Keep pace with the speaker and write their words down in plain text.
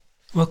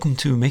Welcome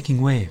to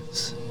Making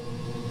Waves,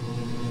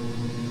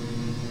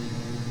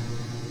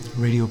 a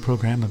radio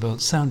program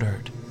about sound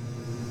art,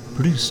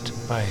 produced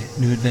by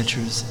New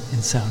Adventures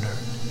in Sound Art.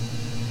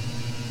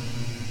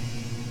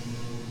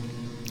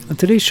 On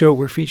today's show,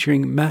 we're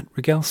featuring Matt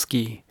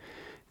Rogalski,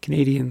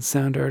 Canadian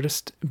sound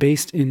artist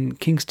based in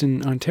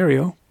Kingston,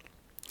 Ontario.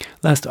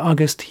 Last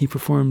August, he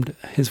performed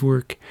his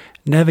work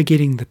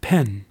Navigating the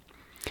Pen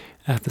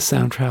at the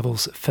Sound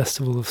Travels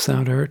Festival of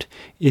Sound Art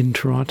in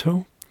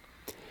Toronto.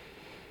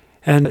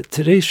 And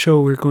today's show,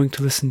 we're going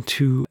to listen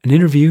to an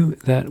interview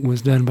that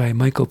was done by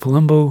Michael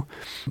Palumbo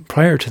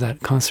prior to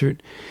that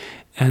concert,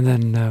 and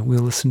then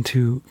we'll listen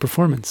to a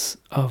performance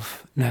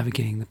of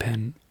Navigating the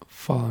Pen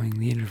following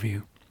the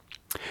interview.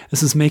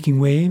 This is Making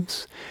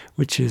Waves,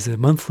 which is a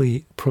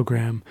monthly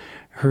program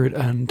heard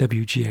on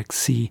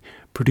WGXC,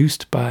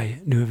 produced by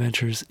New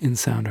Adventures in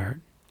Sound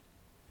Art.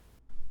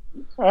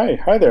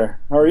 Hi there.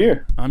 How are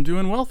you? I'm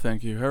doing well,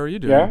 thank you. How are you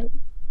doing?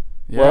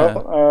 Yeah.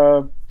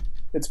 Well,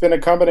 it's been a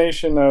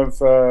combination of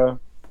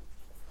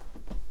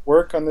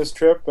work on this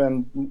trip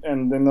and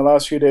in the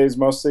last few days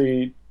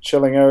mostly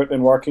chilling out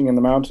and walking in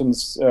the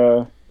mountains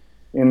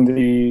in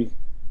the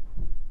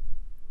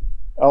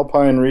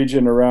Alpine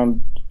region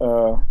around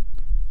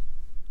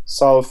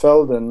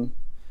Saalfelden.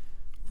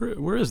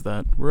 Where is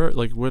that?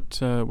 What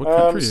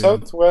country?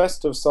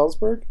 Southwest of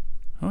Salzburg.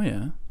 Oh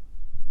yeah.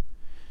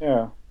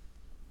 Yeah.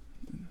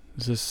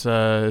 Is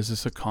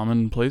this a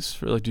common place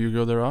for, do you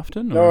go there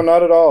often? No,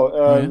 not at all.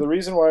 Yeah? The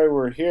reason why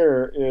we're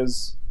here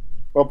is,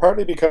 well,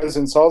 partly because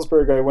in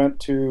Salzburg I went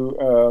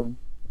to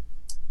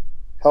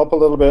help a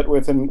little bit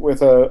with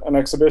an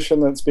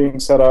exhibition that's being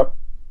set up,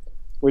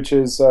 which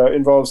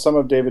involves some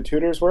of David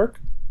Tudor's work.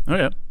 Oh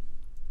yeah.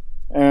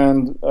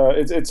 And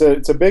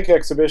it's a big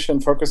exhibition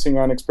focusing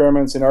on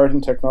experiments in art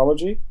and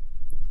technology.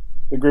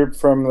 The group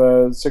from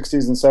the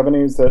 60s and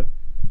 70s that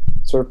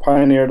sort of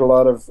pioneered a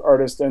lot of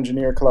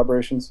artist-engineer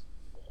collaborations,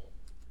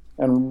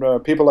 and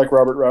people like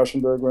Robert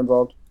Rauschenberg were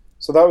involved.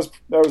 So that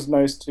was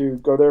nice to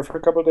go there for a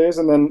couple of days,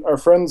 and then our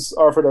friends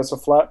offered us a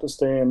flat to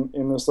stay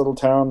in this little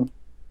town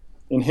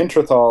in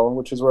Hinterthal,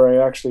 which is where I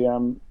actually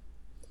am.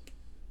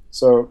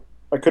 So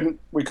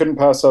we couldn't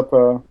pass up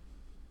a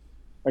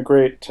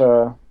great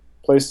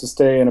place to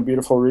stay in a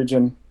beautiful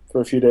region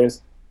for a few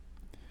days.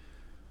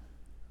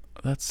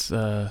 That's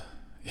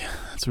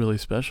that's really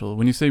special.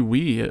 When you say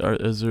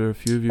is there a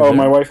few of you? Oh, there?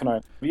 my wife and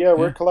I. Yeah,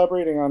 we're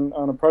collaborating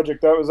on a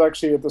project that was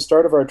actually at the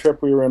start of our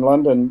trip. We were in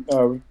London,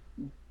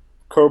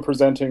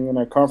 co-presenting in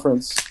a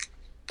conference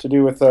to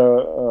do with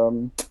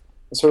a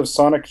sort of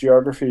sonic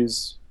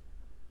geographies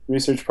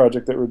research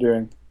project that we're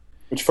doing,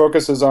 which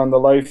focuses on the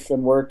life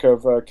and work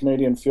of a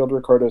Canadian field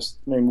recordist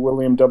named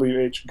William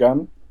W.H.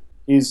 Gunn.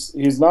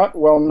 He's not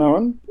well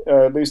known,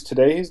 at least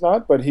today he's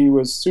not, but he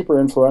was super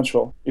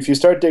influential. If you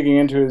start digging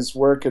into his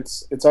work,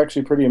 it's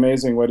actually pretty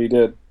amazing what he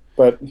did.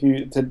 But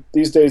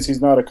these days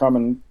he's not a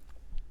common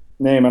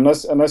name,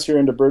 unless you're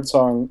into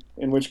birdsong,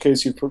 in which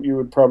case you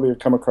would probably have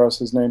come across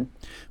his name.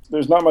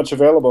 There's not much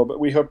available, but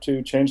we hope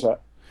to change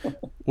that.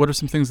 What are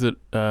some things that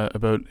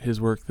about his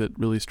work that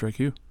really strike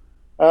you?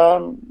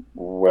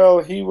 Well,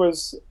 he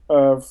was,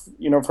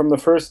 from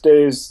the first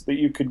days that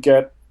you could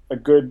get a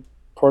good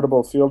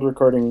portable field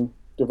recording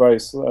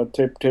device, a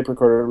tape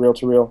recorder,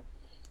 reel-to-reel.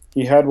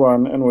 He had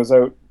one and was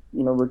out,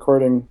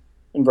 recording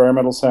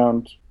environmental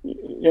sound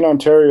in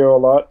Ontario a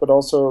lot, but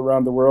also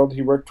around the world.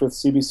 He worked with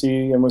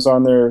CBC and was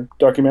on their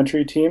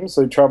documentary team,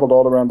 so he traveled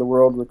all around the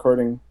world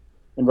recording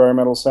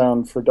environmental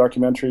sound for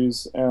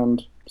documentaries.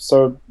 And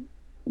so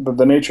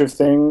the Nature of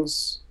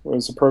Things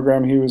was a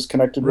program he was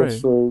connected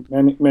with for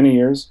many, many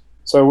years.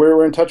 So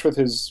we're in touch with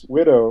his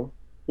widow,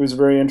 who's a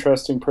very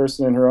interesting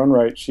person in her own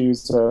right.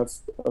 She's a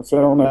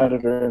film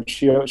editor, and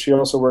she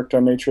also worked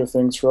on Nature of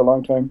Things for a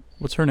long time.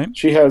 What's her name?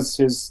 She has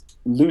his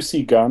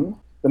Lucy Gunn.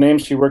 The name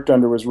she worked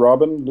under was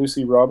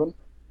Lucy Robin.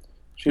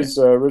 She's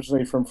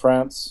originally from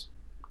France,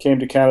 came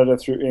to Canada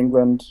through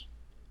England,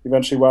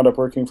 eventually wound up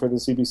working for the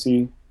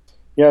CBC.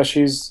 Yeah,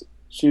 she's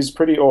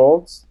pretty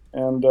old,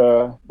 and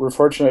we're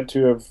fortunate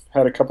to have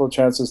had a couple of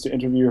chances to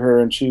interview her,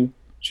 and she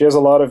has a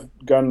lot of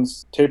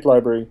Gunn's tape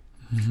library.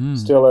 Mm-hmm.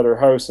 Still at her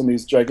house, and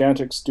these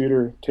gigantic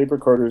Studer tape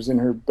recorders in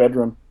her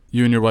bedroom.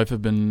 You and your wife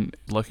have been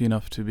lucky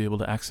enough to be able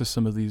to access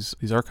some of these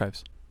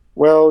archives.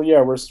 Well, yeah,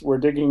 we're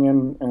digging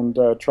in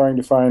and trying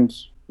to find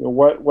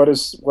what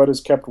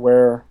is kept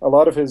where. A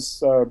lot of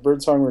his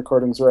birdsong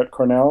recordings are at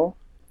Cornell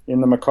in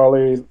the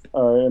Macaulay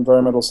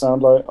Environmental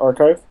Sound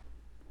Archive.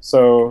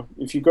 So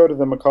if you go to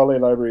the Macaulay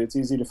Library, it's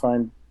easy to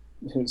find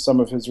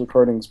some of his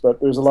recordings, but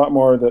there's a lot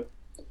more that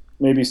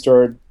may be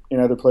stored in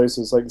other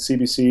places like the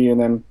CBC, and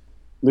then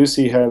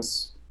Lucy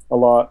has a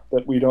lot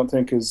that we don't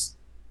think is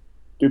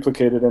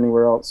duplicated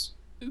anywhere else.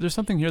 There's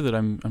something here that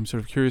I'm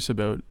sort of curious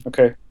about.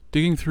 Okay.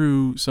 Digging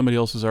through somebody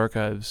else's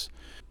archives,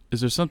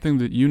 is there something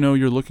that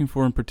you're looking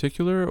for in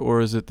particular,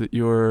 or is it that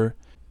you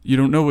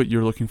don't know what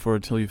you're looking for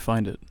until you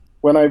find it?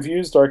 When I've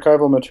used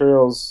archival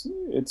materials,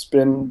 it's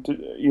been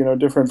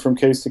different from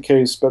case to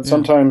case, but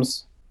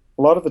sometimes,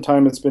 a lot of the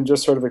time, it's been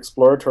just sort of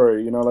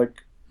exploratory.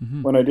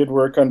 when I did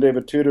work on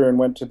David Tudor and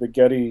went to the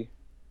Getty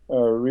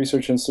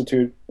Research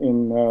Institute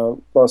in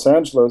Los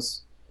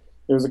Angeles,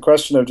 it was a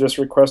question of just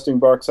requesting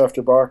box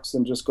after box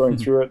and just going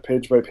through it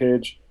page by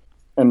page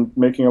and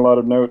making a lot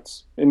of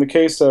notes. In the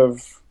case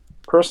of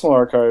personal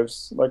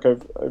archives, like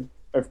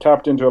I've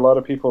tapped into a lot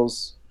of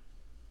people's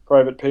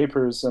private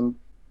papers and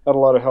had a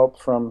lot of help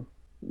from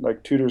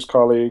like Tudor's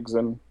colleagues,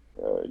 and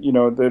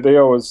they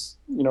always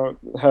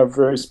have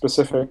very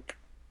specific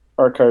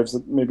archives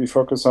that maybe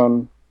focus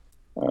on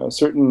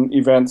certain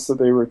events that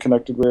they were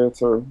connected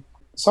with, or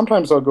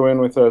sometimes I'll go in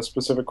with a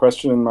specific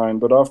question in mind,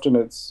 but often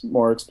it's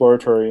more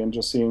exploratory and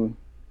just seeing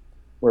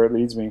where it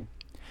leads me.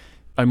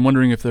 I'm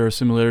wondering if there are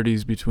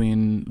similarities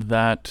between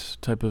that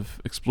type of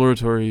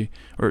exploratory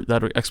or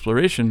that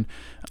exploration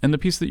and the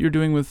piece that you're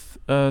doing with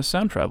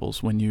Sound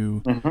Travels when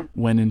you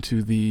went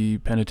into the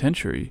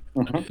penitentiary.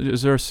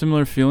 Is there a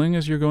similar feeling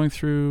as you're going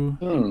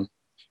through?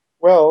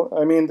 Well,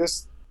 I mean,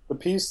 the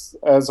piece,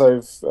 as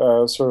I've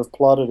sort of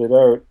plotted it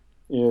out,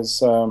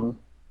 is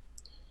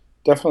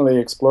definitely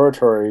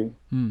exploratory.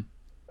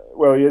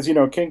 Well, as you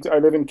know, I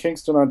live in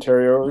Kingston,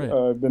 Ontario.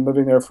 Right. I've been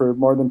living there for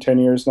more than 10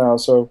 years now,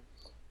 so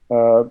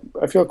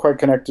I feel quite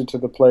connected to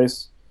the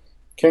place.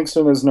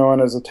 Kingston is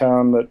known as a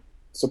town that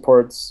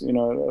supports,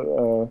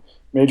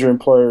 major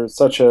employers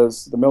such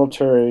as the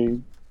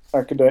military,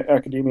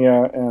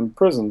 academia, and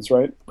prisons.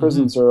 Right?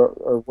 Prisons are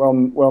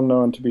well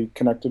known to be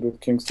connected with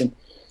Kingston.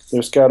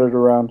 They're scattered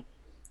around,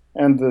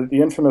 and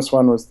the infamous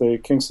one was the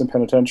Kingston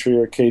Penitentiary,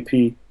 or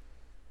KP,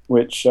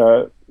 which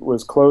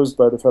was closed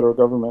by the federal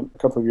government a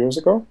couple of years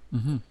ago,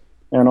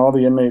 and all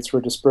the inmates were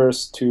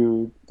dispersed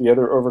to the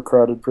other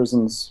overcrowded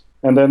prisons.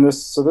 And then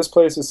this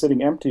place is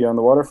sitting empty on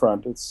the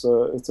waterfront. It's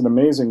an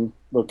amazing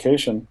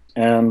location,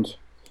 and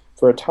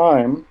for a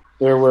time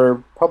there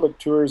were public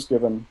tours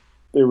given.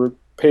 They were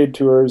paid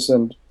tours,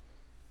 and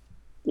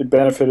it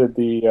benefited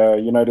the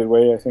United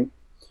Way, I think.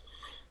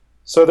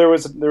 So there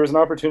was an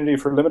opportunity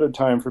for limited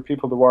time for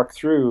people to walk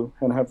through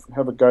and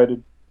have a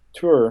guided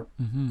tour.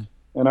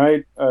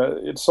 And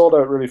it sold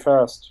out really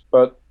fast.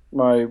 But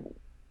my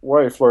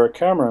wife, Laura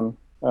Cameron,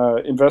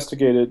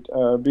 investigated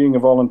being a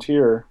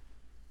volunteer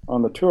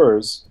on the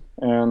tours,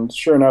 and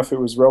sure enough, it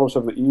was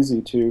relatively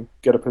easy to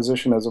get a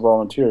position as a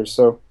volunteer.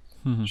 So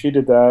she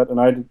did that,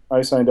 and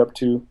I signed up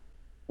too,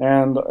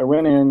 and I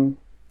went in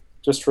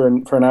just for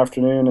an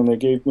afternoon, and they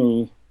gave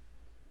me.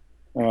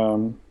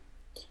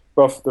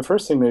 Well, the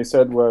first thing they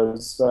said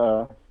was,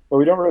 "Well,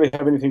 we don't really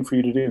have anything for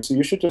you to do, so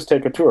you should just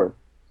take a tour."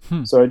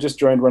 So I just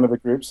joined one of the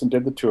groups and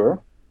did the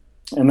tour,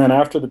 and then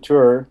after the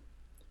tour,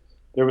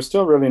 there was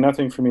still really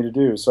nothing for me to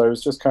do, so I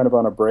was just kind of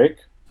on a break.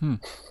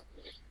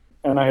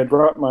 And I had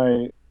brought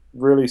my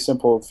really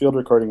simple field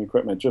recording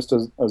equipment, just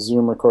a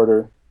Zoom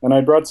recorder. And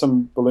I brought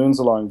some balloons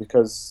along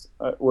because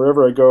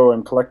wherever I go,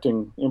 I'm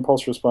collecting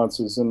impulse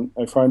responses, and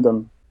I find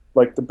them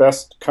like the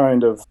best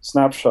kind of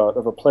snapshot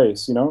of a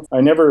place,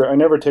 I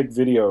never take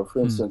video, for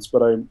instance,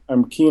 but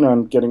I'm keen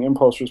on getting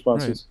impulse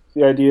responses.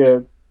 Right. The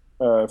idea,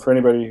 for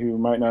anybody who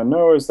might not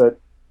know, is that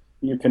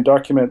you can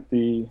document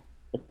the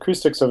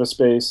acoustics of a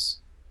space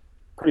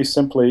pretty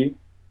simply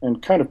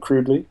and kind of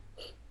crudely.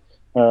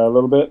 A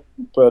little bit,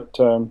 but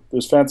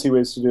there's fancy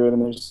ways to do it,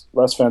 and there's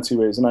less fancy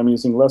ways, and I'm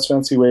using less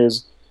fancy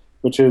ways,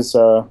 which is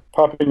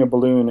popping a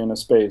balloon in a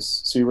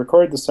space. So you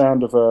record the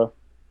sound of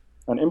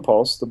an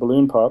impulse, the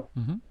balloon pop,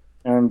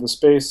 and the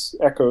space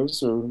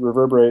echoes or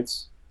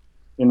reverberates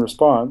in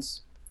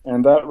response,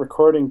 and that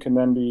recording can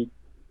then be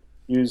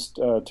used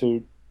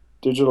to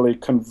digitally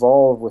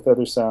convolve with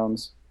other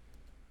sounds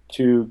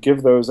to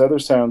give those other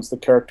sounds the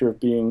character of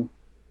being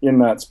in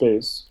that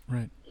space.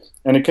 Right.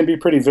 And it can be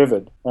pretty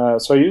vivid.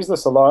 So I use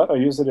this a lot. I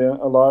use it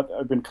a lot.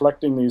 I've been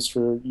collecting these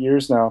for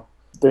years now.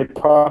 They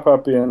pop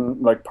up in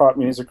like pop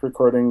music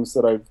recordings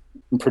that I've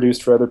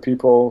produced for other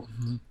people.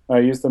 I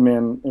use them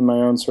in my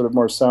own sort of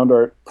more sound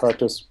art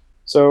practice.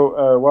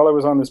 So while I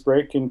was on this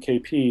break in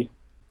KP,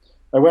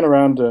 I went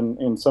around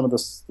in some of the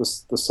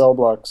cell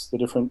blocks, the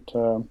different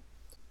the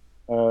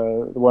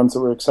ones that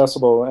were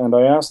accessible, and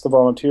I asked the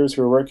volunteers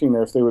who were working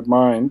there if they would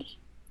mind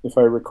if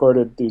I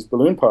recorded these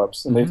balloon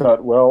pops. And they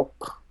thought, well,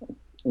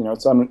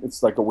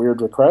 it's like a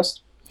weird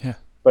request,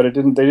 but they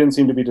didn't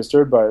seem to be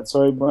disturbed by it.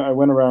 So I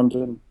went around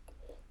and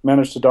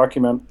managed to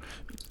document.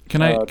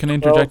 Can I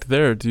interject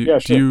there?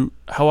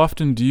 How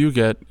often do you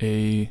get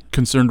a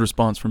concerned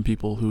response from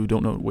people who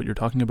don't know what you're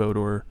talking about?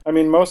 Or I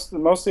mean,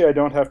 mostly I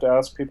don't have to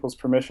ask people's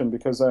permission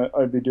because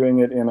I'd be doing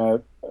it in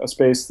a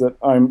space that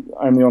I'm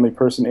the only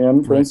person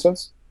in, for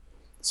instance.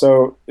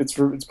 So it's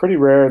pretty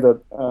rare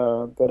that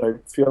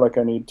I feel like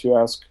I need to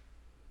ask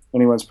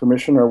anyone's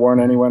permission or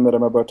warn anyone that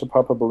I'm about to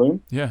pop a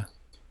balloon. Yeah.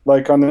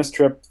 Like on this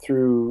trip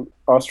through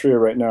Austria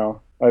right now,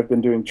 I've been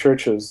doing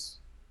churches,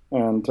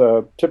 and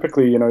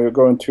typically, you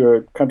go into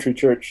a country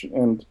church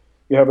and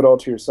you have it all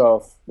to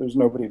yourself. There's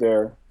nobody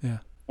there. Yeah.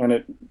 And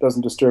it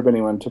doesn't disturb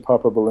anyone to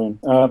pop a balloon.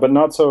 But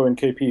not so in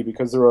KP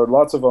because there were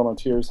lots of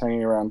volunteers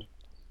hanging around.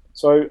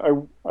 So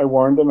I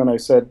warned them and I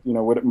said,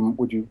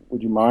 would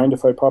you mind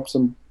if I popped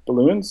some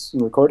balloons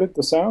and recorded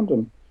the sound?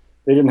 And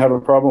they didn't have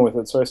a problem with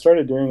it. So I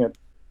started doing it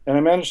And I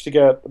managed to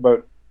get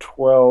about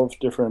 12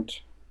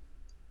 different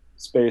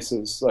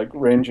spaces, like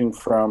ranging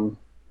from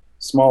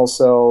small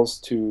cells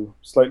to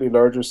slightly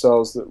larger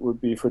cells that would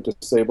be for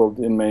disabled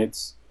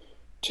inmates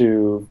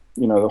to,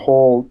 the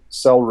whole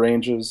cell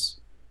ranges.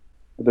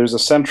 There's a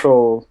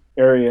central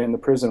area in the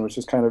prison, which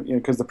is kind of,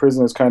 because the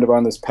prison is kind of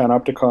on this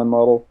panopticon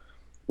model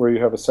where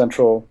you have a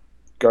central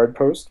guard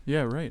post.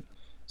 Yeah, right.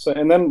 So,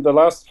 and then the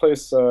last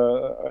place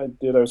I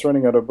was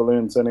running out of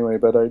balloons anyway,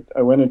 but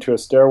I went into a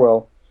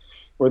stairwell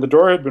where the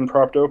door had been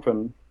propped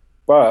open,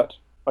 but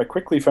I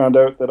quickly found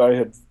out that I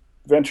had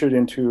ventured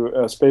into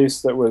a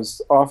space that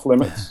was off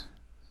limits,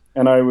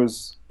 and I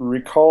was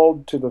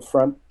recalled to the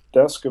front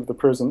desk of the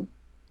prison,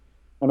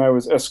 and I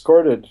was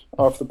escorted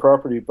off the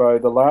property by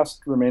the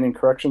last remaining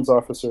corrections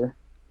officer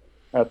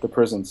at the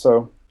prison.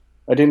 So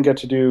I didn't get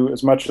to do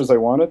as much as I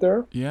wanted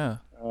there. Yeah.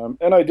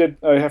 And I did.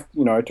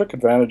 I took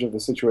advantage of the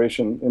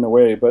situation in a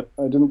way, but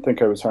I didn't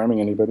think I was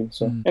harming anybody.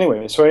 So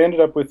anyway, so I ended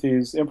up with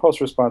these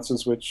impulse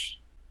responses, which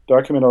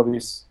document all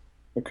these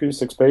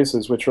acoustic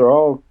spaces, which are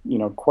all,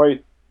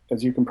 quite,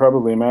 as you can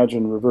probably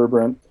imagine,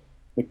 reverberant,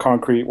 with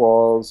concrete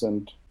walls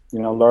and,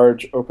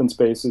 large open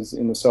spaces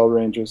in the cell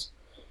ranges.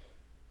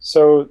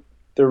 So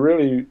they're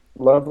really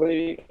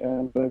lovely,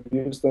 and I've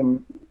used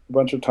them a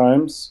bunch of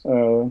times.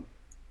 I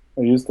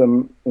used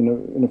them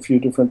in a few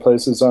different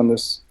places on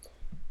this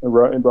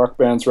rock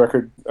band's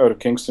record out of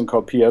Kingston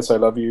called P.S. I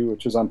Love You,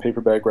 which is on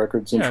Paperbag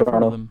Records in I've heard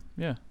Toronto. of them.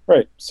 Yeah.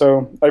 Right.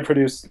 So I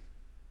produced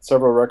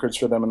several records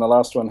for them, and the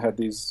last one had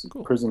these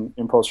prison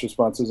impulse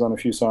responses on a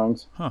few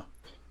songs. Huh.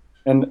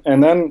 And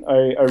then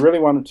I really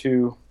wanted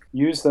to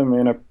use them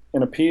in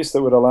a piece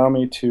that would allow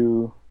me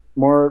to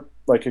more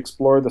like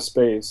explore the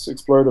spaces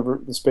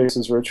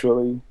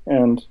virtually,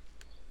 and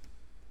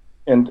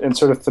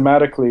sort of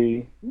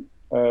thematically,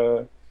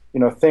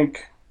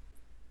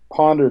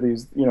 ponder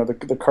these,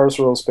 the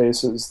carceral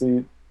spaces,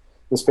 the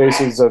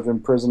spaces of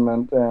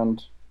imprisonment,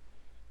 and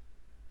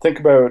think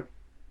about,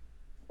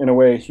 in a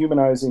way,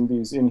 humanizing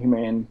these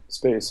inhumane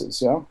spaces.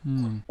 Yeah.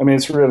 I mean,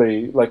 it's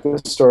really like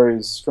this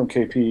story's from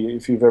KP.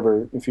 If you've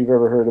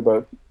ever heard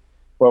about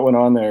what went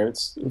on there,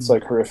 it's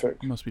like horrific.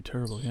 It must be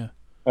terrible. Yeah.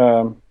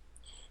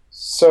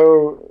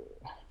 So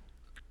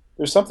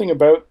there's something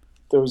about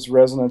those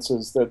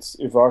resonances that's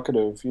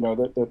evocative,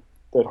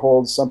 that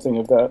holds something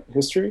of that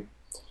history.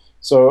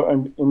 So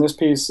in this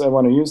piece, I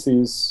want to use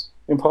these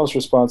impulse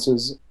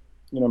responses,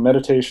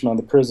 meditation on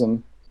the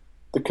prison.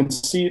 The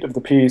conceit of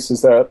the piece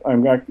is that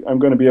I'm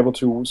going to be able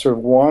to sort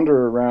of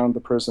wander around the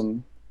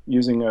prison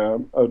using a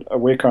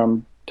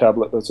Wacom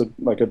tablet that's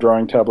like a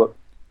drawing tablet.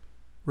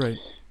 Right.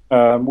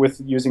 With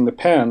using the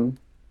pen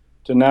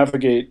to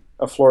navigate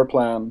a floor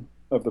plan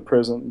of the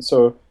prison.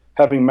 So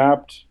having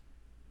mapped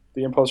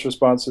the impulse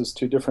responses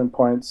to different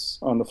points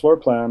on the floor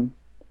plan,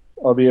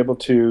 I'll be able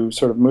to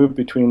sort of move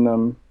between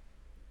them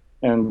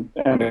and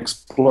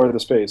explore the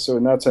space. So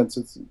in that sense,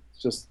 it's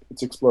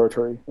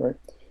exploratory, right?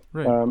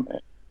 Right.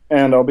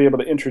 And I'll be able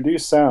to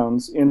introduce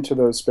sounds into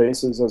those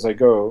spaces as I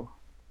go,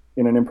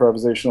 in an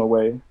improvisational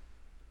way.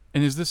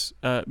 And is this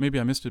maybe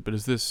I missed it, but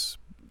is this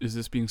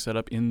being set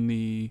up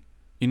in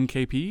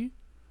KP,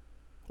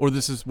 or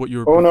this is what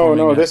you're? Oh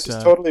no, this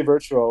is totally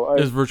virtual.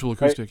 It's virtual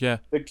acoustic, yeah.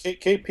 The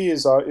KP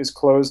is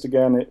closed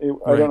again. Right.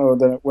 I don't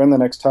know when the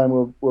next time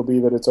will be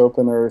that it's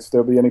open, or if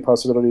there'll be any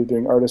possibility of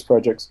doing artist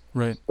projects.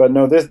 Right. But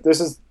no, this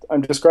is,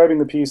 I'm describing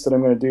the piece that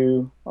I'm going to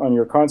do on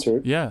your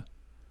concert. Yeah.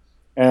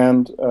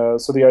 And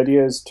so the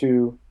idea is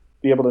to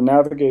be able to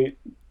navigate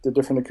the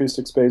different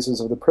acoustic spaces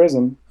of the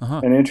prison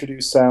and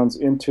introduce sounds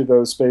into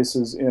those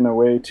spaces in a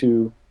way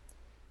to,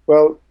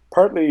 well,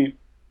 partly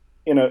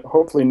in a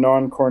hopefully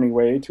non-corny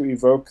way, to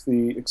evoke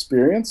the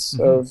experience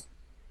of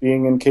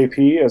being in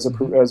KP as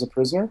a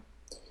prisoner.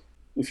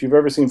 If you've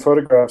ever seen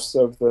photographs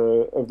of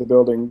the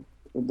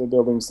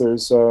buildings,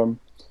 there's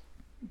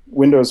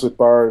windows with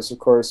bars, of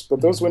course,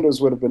 but those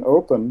windows would have been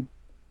open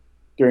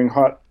during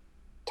hot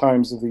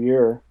times of the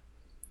year.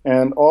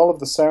 And all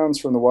of the sounds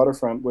from the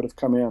waterfront would have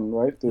come in,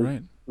 right?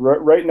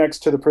 Right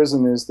next to the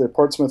prison is the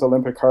Portsmouth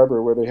Olympic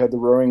Harbor, where they had the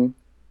rowing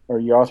or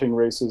yachting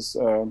races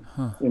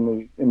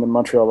in the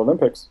Montreal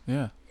Olympics.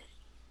 Yeah.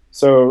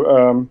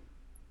 So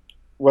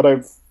what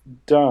I've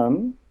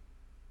done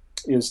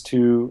is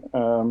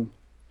to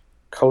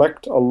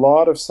collect a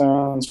lot of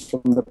sounds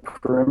from the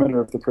perimeter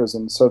of the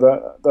prison. So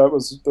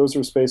those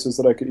are spaces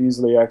that I could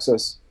easily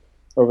access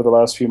over the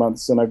last few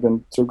months, and I've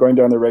been sort of going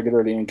down there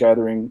regularly and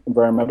gathering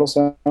environmental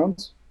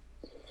sounds.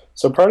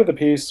 So part of the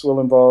piece will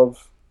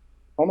involve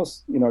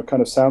almost,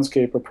 kind of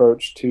soundscape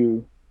approach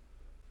to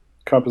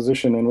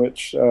composition, in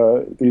which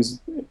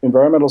these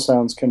environmental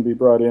sounds can be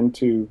brought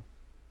into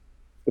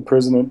the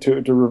prison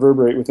to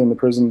reverberate within the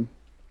prison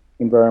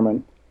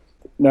environment.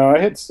 Now, I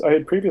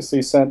had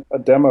previously sent a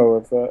demo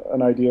of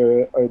an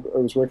idea I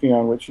was working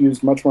on, which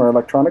used much more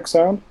electronic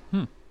sound,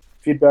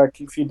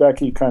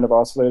 feedbacky kind of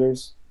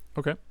oscillators,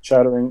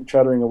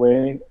 chattering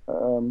away,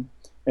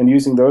 and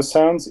using those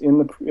sounds in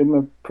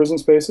the prison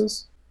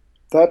spaces.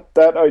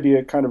 That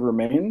idea kind of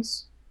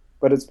remains,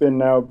 but it's been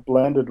now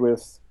blended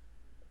with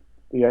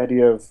the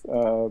idea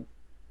of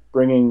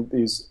bringing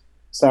these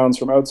sounds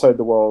from outside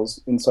the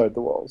walls inside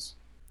the walls.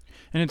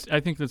 And I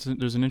think there's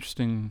an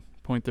interesting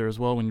point there as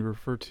well when you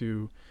refer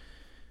to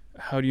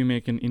how do you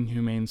make an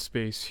inhumane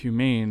space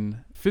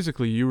humane.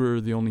 Physically, you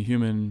were the only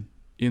human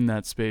in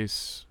that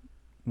space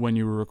when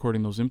you were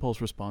recording those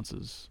impulse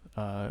responses.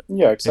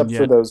 Except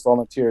for those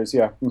volunteers.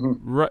 Yeah. Mm-hmm.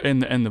 Right,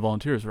 and the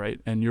volunteers, right?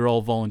 And you're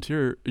all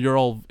volunteer.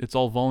 It's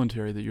all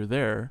voluntary that you're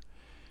there.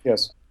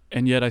 Yes.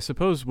 And yet, I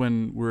suppose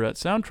when we're at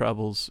Sound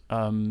Travels,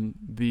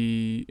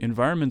 the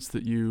environments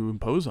that you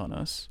impose on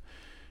us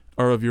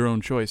are of your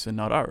own choice and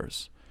not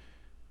ours.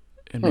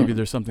 And maybe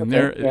there's something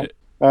there.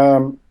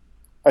 Yeah.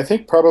 I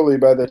think probably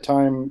by the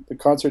time the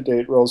concert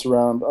date rolls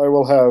around, I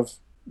will have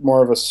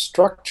more of a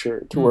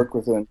structure to work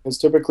within. Because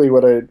typically,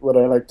 what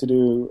I like to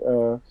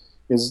do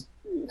is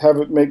have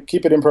it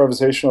keep it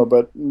improvisational,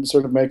 but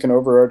sort of make an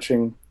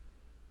overarching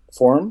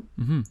form.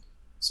 Mm-hmm.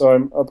 So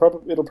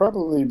it'll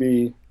probably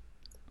be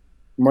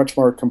much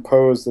more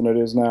composed than it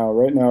is now.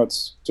 Right now,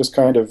 it's just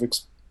kind of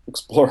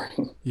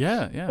exploring.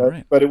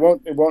 Right. But it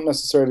won't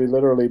necessarily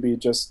literally be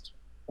just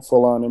a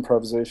full-on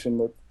improvisation.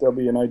 That there'll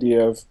be an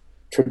idea of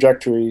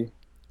trajectory,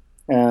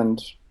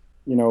 and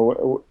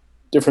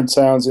different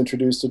sounds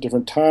introduced at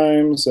different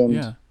times.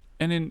 And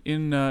and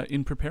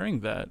in preparing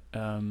that,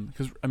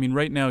 because I mean,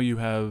 right now you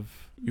have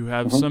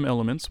some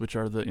elements which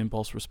are the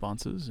impulse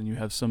responses, and you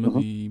have some of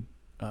the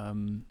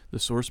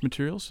source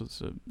materials,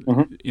 so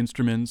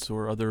instruments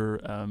or other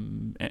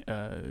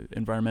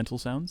environmental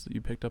sounds that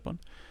you picked up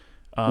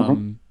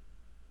on.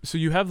 So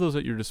you have those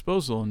at your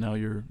disposal, and now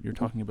you're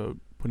talking about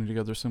putting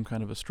together some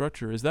kind of a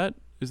structure. Is that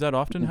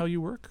often how you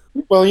work?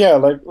 Well, yeah,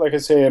 like I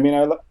say, I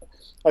mean,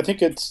 I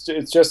think it's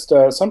just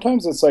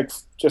sometimes it's like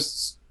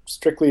just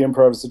strictly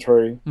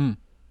improvisatory, and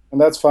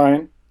that's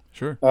fine.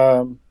 Sure.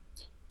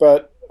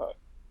 But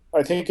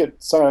I think I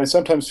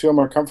sometimes feel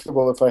more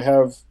comfortable if I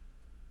have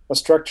a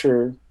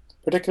structure,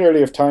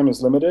 particularly if time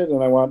is limited,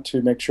 and I want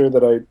to make sure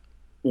that I,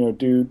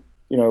 do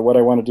what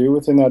I want to do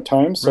within that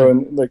time.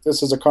 So, like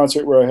this is a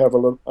concert where I have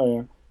a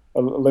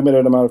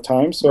limited amount of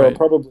time, so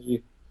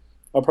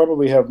I'll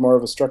probably have more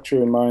of a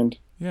structure in mind.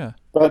 Yeah.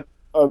 But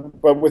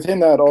within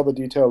that, all the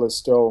detail is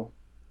still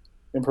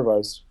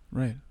improvised.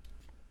 Right.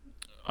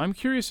 I'm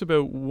curious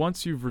about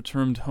once you've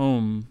returned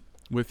home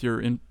with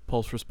your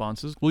impulse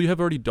responses, will you have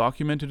already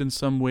documented in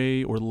some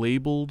way or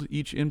labeled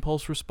each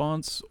impulse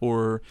response?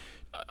 Or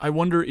I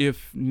wonder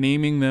if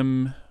naming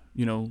them,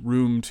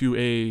 room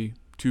 2A,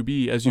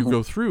 2B, as you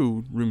go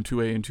through room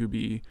 2A and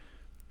 2B,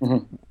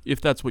 if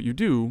that's what you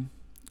do,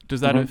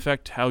 does that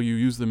affect how you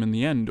use them in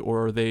the end,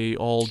 or are they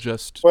all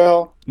just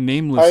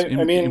nameless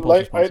impulse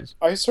responses?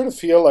 I sort of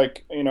feel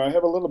like, I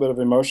have a little bit of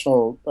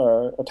emotional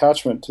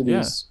attachment to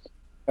these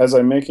as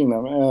I'm making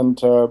them, and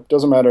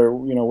doesn't matter,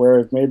 where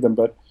I've made them,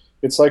 but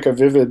it's like a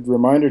vivid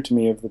reminder to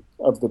me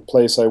of the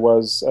place I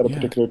was at a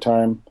particular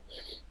time.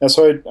 And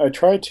so I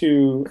try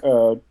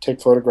to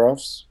take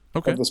photographs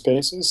of the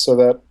spaces so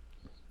that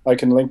I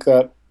can link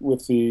that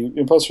with the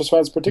impulse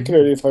response,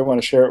 particularly if I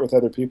want to share it with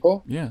other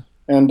people. Yeah.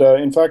 And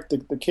in fact, the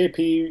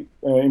KP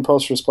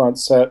impulse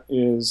response set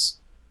is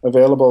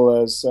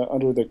available as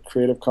under the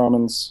Creative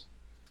Commons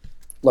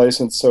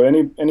license. So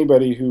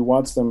anybody who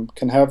wants them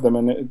can have them,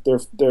 and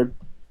they're.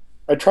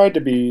 I tried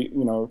to be,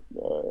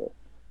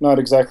 not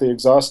exactly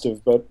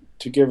exhaustive, but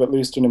to give at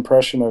least an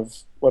impression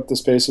of what the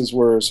spaces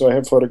were. So I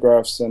have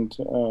photographs, and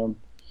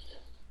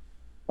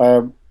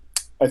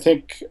I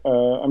think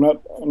I'm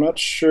not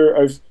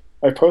sure.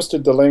 I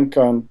posted the link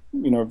on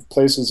different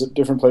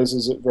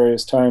places at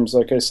various times.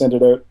 Like I sent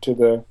it out to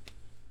the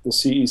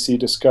CEC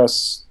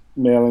Discuss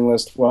mailing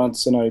list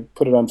once, and I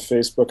put it on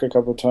Facebook a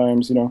couple of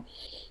times.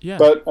 Yeah.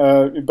 But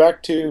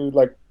back to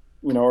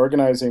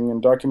organizing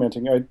and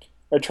documenting.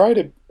 I try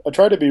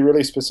to be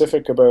really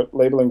specific about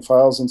labeling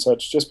files and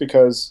such, just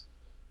because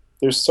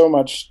there's so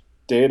much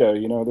data.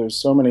 There's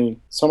so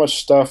much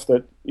stuff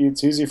that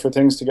it's easy for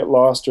things to get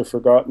lost or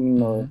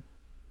forgotten, or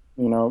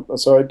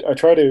So I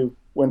try to,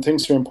 when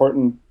things are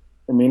important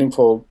or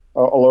meaningful,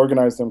 I'll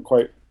organize them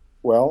quite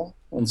well,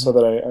 and so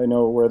that I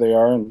know where they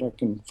are and I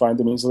can find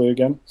them easily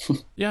again.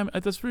 Yeah,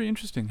 that's very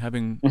interesting,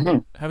 having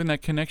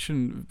that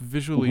connection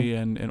visually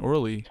and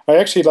orally. I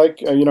actually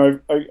like,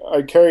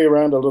 I carry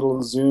around a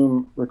little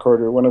Zoom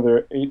recorder, one of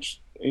their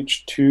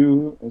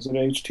H2, is it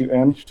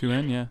H2N?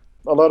 H2N, yeah.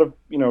 A lot of,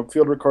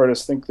 field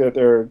recordists think that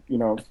they're,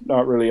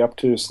 not really up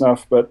to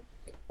snuff, but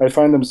I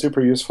find them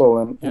super useful,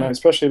 and I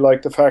especially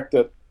like the fact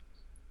that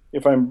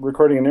if I'm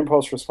recording an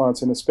impulse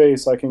response in a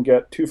space, I can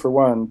get 2 for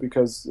 1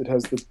 because it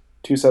has the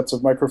 2 sets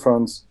of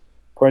microphones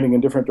pointing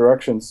in different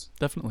directions.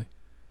 Definitely.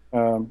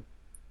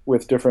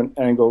 With different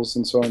angles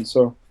and so on.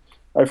 So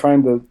I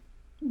find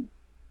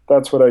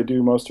that's what I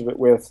do most of it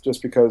with,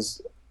 just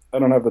because I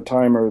don't have the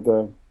time or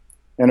the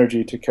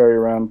energy to carry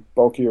around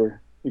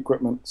bulkier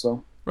equipment.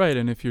 So. Right,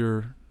 and if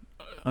you're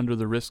under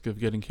the risk of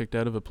getting kicked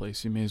out of a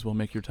place, you may as well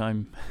make your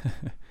time.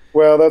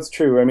 Well, that's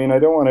true. I mean, I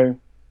don't want to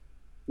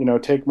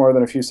take more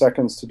than a few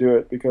seconds to do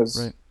it,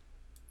 because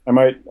I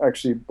might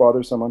actually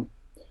bother someone.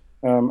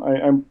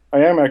 I'm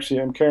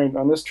carrying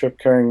on this trip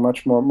carrying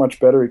much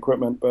better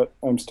equipment, but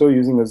I'm still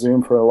using the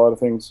Zoom for a lot of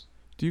things.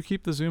 Do you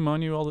keep the Zoom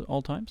on you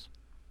all times?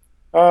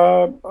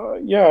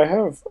 Yeah,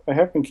 I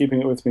have been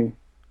keeping it with me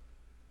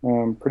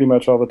pretty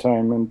much all the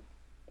time, and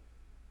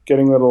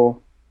getting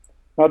little,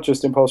 not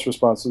just impulse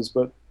responses,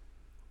 but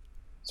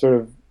sort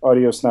of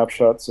audio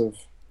snapshots of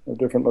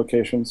different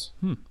locations.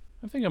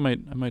 I think I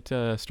might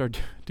start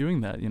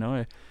doing that.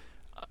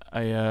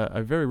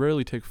 I very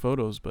rarely take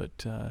photos,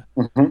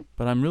 Hmm.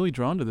 but I'm really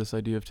drawn to this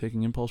idea of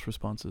taking impulse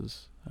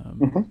responses.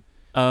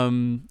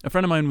 Hmm. A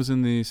friend of mine was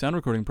in the sound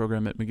recording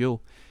program at McGill,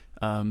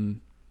 and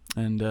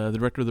the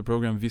director of the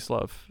program,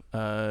 Vislav,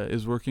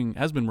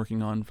 has been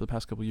working on for the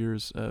past couple of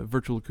years a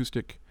virtual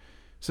acoustic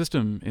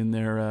system in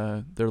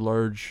their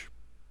large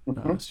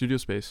Hmm. studio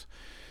space.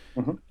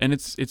 Hmm. And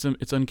it's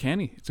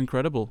uncanny. It's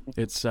incredible.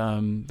 It's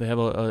they have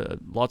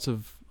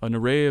an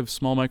array of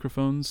small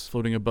microphones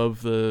floating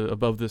above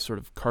this sort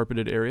of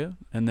carpeted area,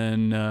 and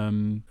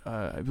then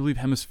I believe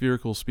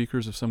hemispherical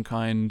speakers of some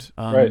kind.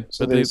 Right.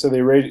 So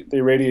they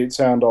radiate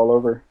sound all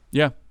over.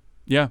 Yeah,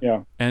 yeah,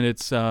 Yeah, and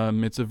it's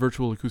a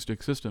virtual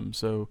acoustic system.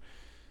 So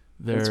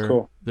that's they're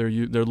cool.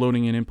 they're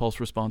loading in impulse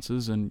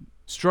responses, and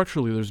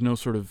structurally there's no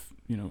sort of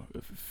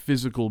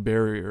physical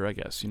barrier, I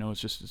guess.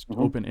 It's just Hmm.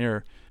 open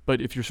air. But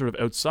if you're sort of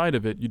outside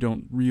of it, you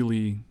don't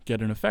really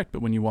get an effect.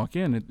 But when you walk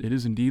in, it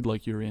is indeed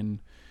like you're in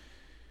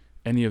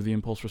any of the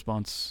impulse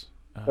response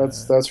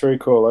That's very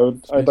cool.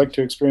 I'd like spaces.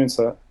 to experience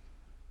that.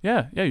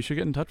 Yeah, yeah, you should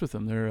get in touch with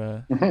them.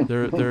 Hmm.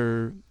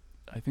 They're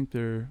I think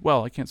they're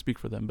well. I can't speak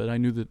for them, but I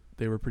knew that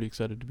they were pretty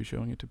excited to be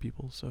showing it to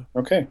people. So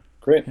Okay,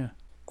 great. yeah.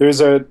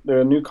 There's a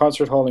new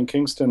concert hall in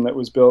Kingston that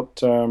was built.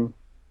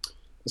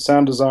 The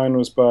sound design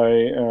was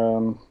by,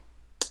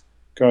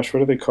 gosh,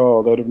 what are they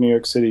called? Out of New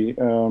York City.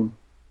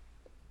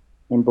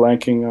 I'm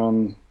blanking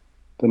on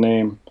the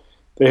name.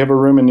 They have a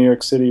room in New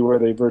York City where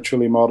they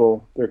virtually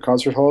model their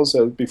concert halls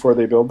before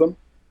they build them,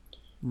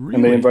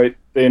 and Really?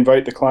 they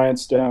invite the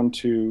clients down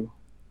to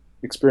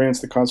experience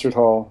the concert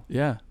hall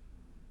Yeah.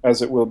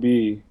 as it will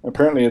be.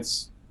 Apparently,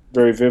 it's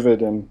very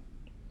vivid and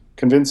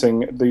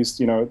convincing. At least,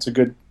 it's a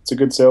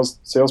good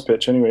sales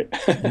pitch anyway.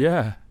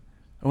 Yeah.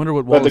 I wonder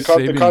what But Wallace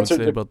Sabian would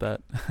say about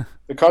that.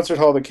 the concert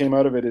hall that came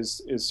out of it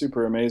is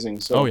super amazing. Oh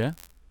So yeah.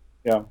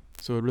 yeah.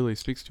 So it really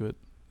speaks to it.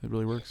 It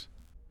really works.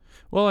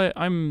 Well,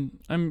 I'm.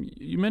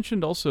 You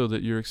mentioned also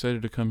that you're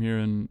excited to come here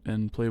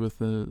and play with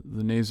the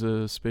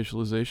NASA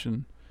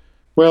spatialization.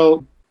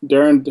 Well,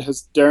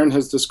 Darren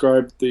has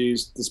described the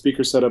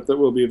speaker setup that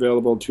will be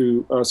available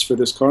to us for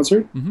this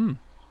concert, Mm-hmm.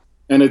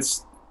 and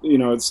it's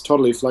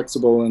totally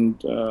flexible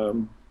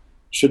and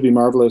should be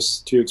marvelous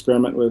to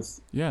experiment with.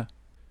 Yeah.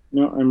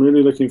 I'm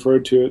really looking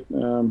forward to it.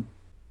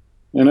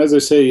 And as I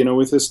say,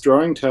 with this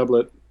drawing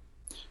tablet,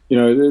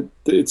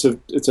 it's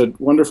a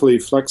wonderfully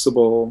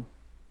flexible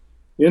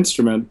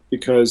instrument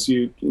because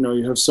you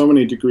have so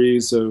many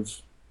degrees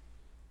of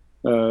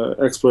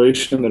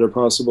exploration that are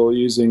possible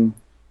using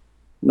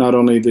not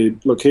only the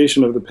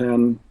location of the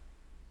pen,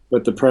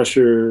 but the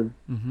pressure,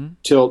 Mm-hmm.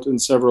 tilt in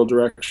several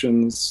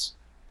directions,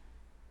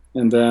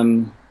 and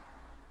then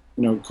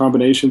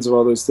combinations of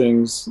all those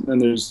things.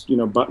 And there's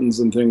buttons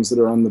and things that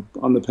are on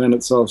the pen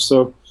itself.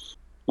 So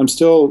I'm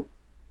still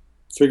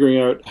figuring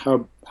out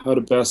how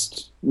to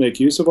best make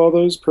use of all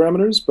those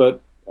parameters,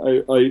 but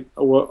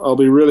I'll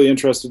be really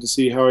interested to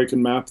see how I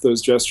can map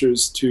those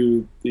gestures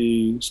to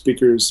the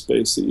speakers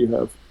space that you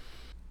have.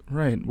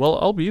 Right. Well,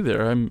 I'll be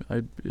there.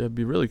 I'd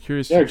be really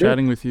curious Yeah, good.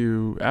 chatting with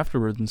you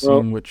afterwards and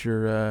Well, seeing what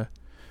your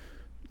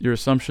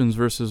assumptions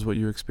versus what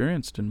you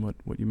experienced and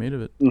what you made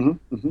of it.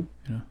 mm-hmm, mm-hmm.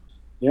 Yeah.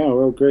 Yeah,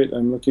 well, great.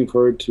 I'm looking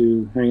forward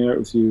to hanging out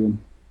with you and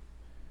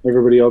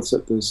everybody else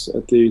at the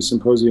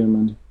symposium.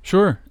 And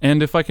Sure.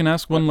 And if I can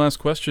ask one last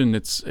question,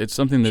 it's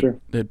something sure.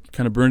 that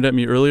kind of burned at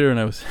me earlier, and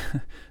I was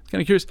kind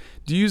of curious.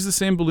 Do you use the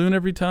same balloon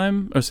every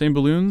time, or same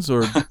balloons,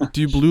 or do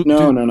you balloon?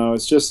 No.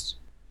 It's just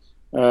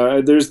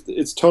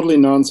it's totally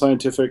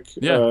non-scientific.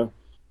 Yeah.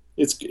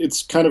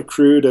 It's kind of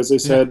crude, as I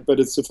said, Yeah. but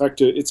it's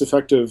effective. It's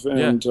effective,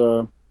 Yeah. and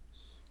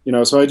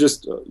so I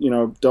just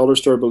dollar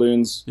store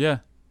balloons. Yeah.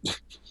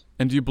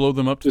 And do you blow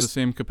them up to the Just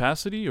same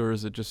capacity, or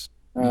is it just?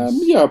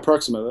 yeah,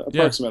 approximately.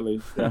 Yeah.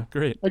 Approximately. Yeah.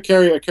 Great. I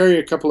carry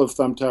a couple of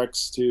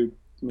thumbtacks to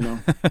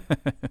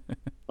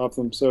pop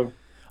them. So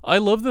I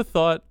love the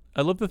thought.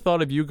 I love the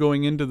thought of you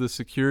going into the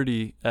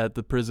security at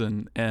the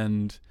prison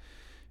and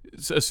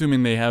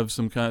assuming they have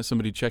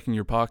somebody checking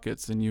your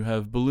pockets, and you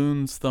have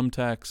balloons,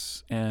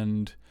 thumbtacks,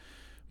 and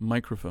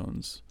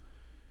microphones.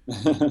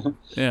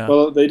 Yeah.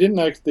 well, they didn't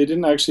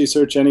actually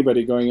search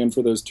anybody going in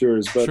for those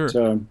tours, but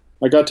Sure.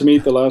 I got to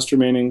meet the last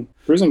remaining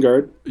prison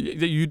guard.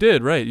 You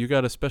did, right? You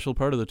got a special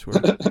part of the tour.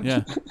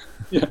 Yeah.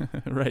 Yeah.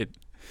 Right.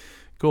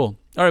 Cool.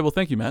 All right. Well,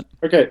 thank you, Matt.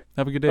 Okay.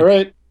 Have a good day. All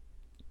right.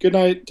 Good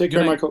night. Take Good care,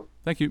 night. Michael.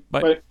 Thank you.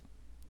 Bye. Bye.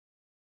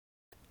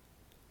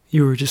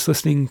 You were just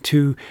listening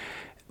to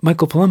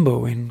Michael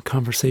Palumbo in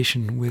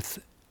conversation with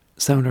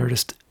sound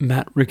artist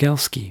Matt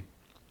Rogalski.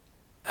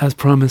 As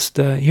promised,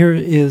 here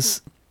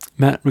is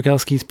Matt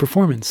Rogalski's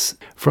performance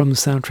from the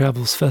Sound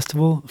Travels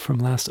Festival from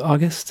last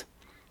August.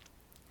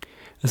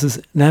 This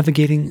is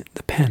Navigating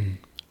the Pen,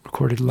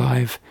 recorded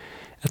live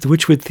at the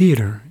Witchwood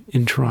Theatre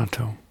in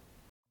Toronto.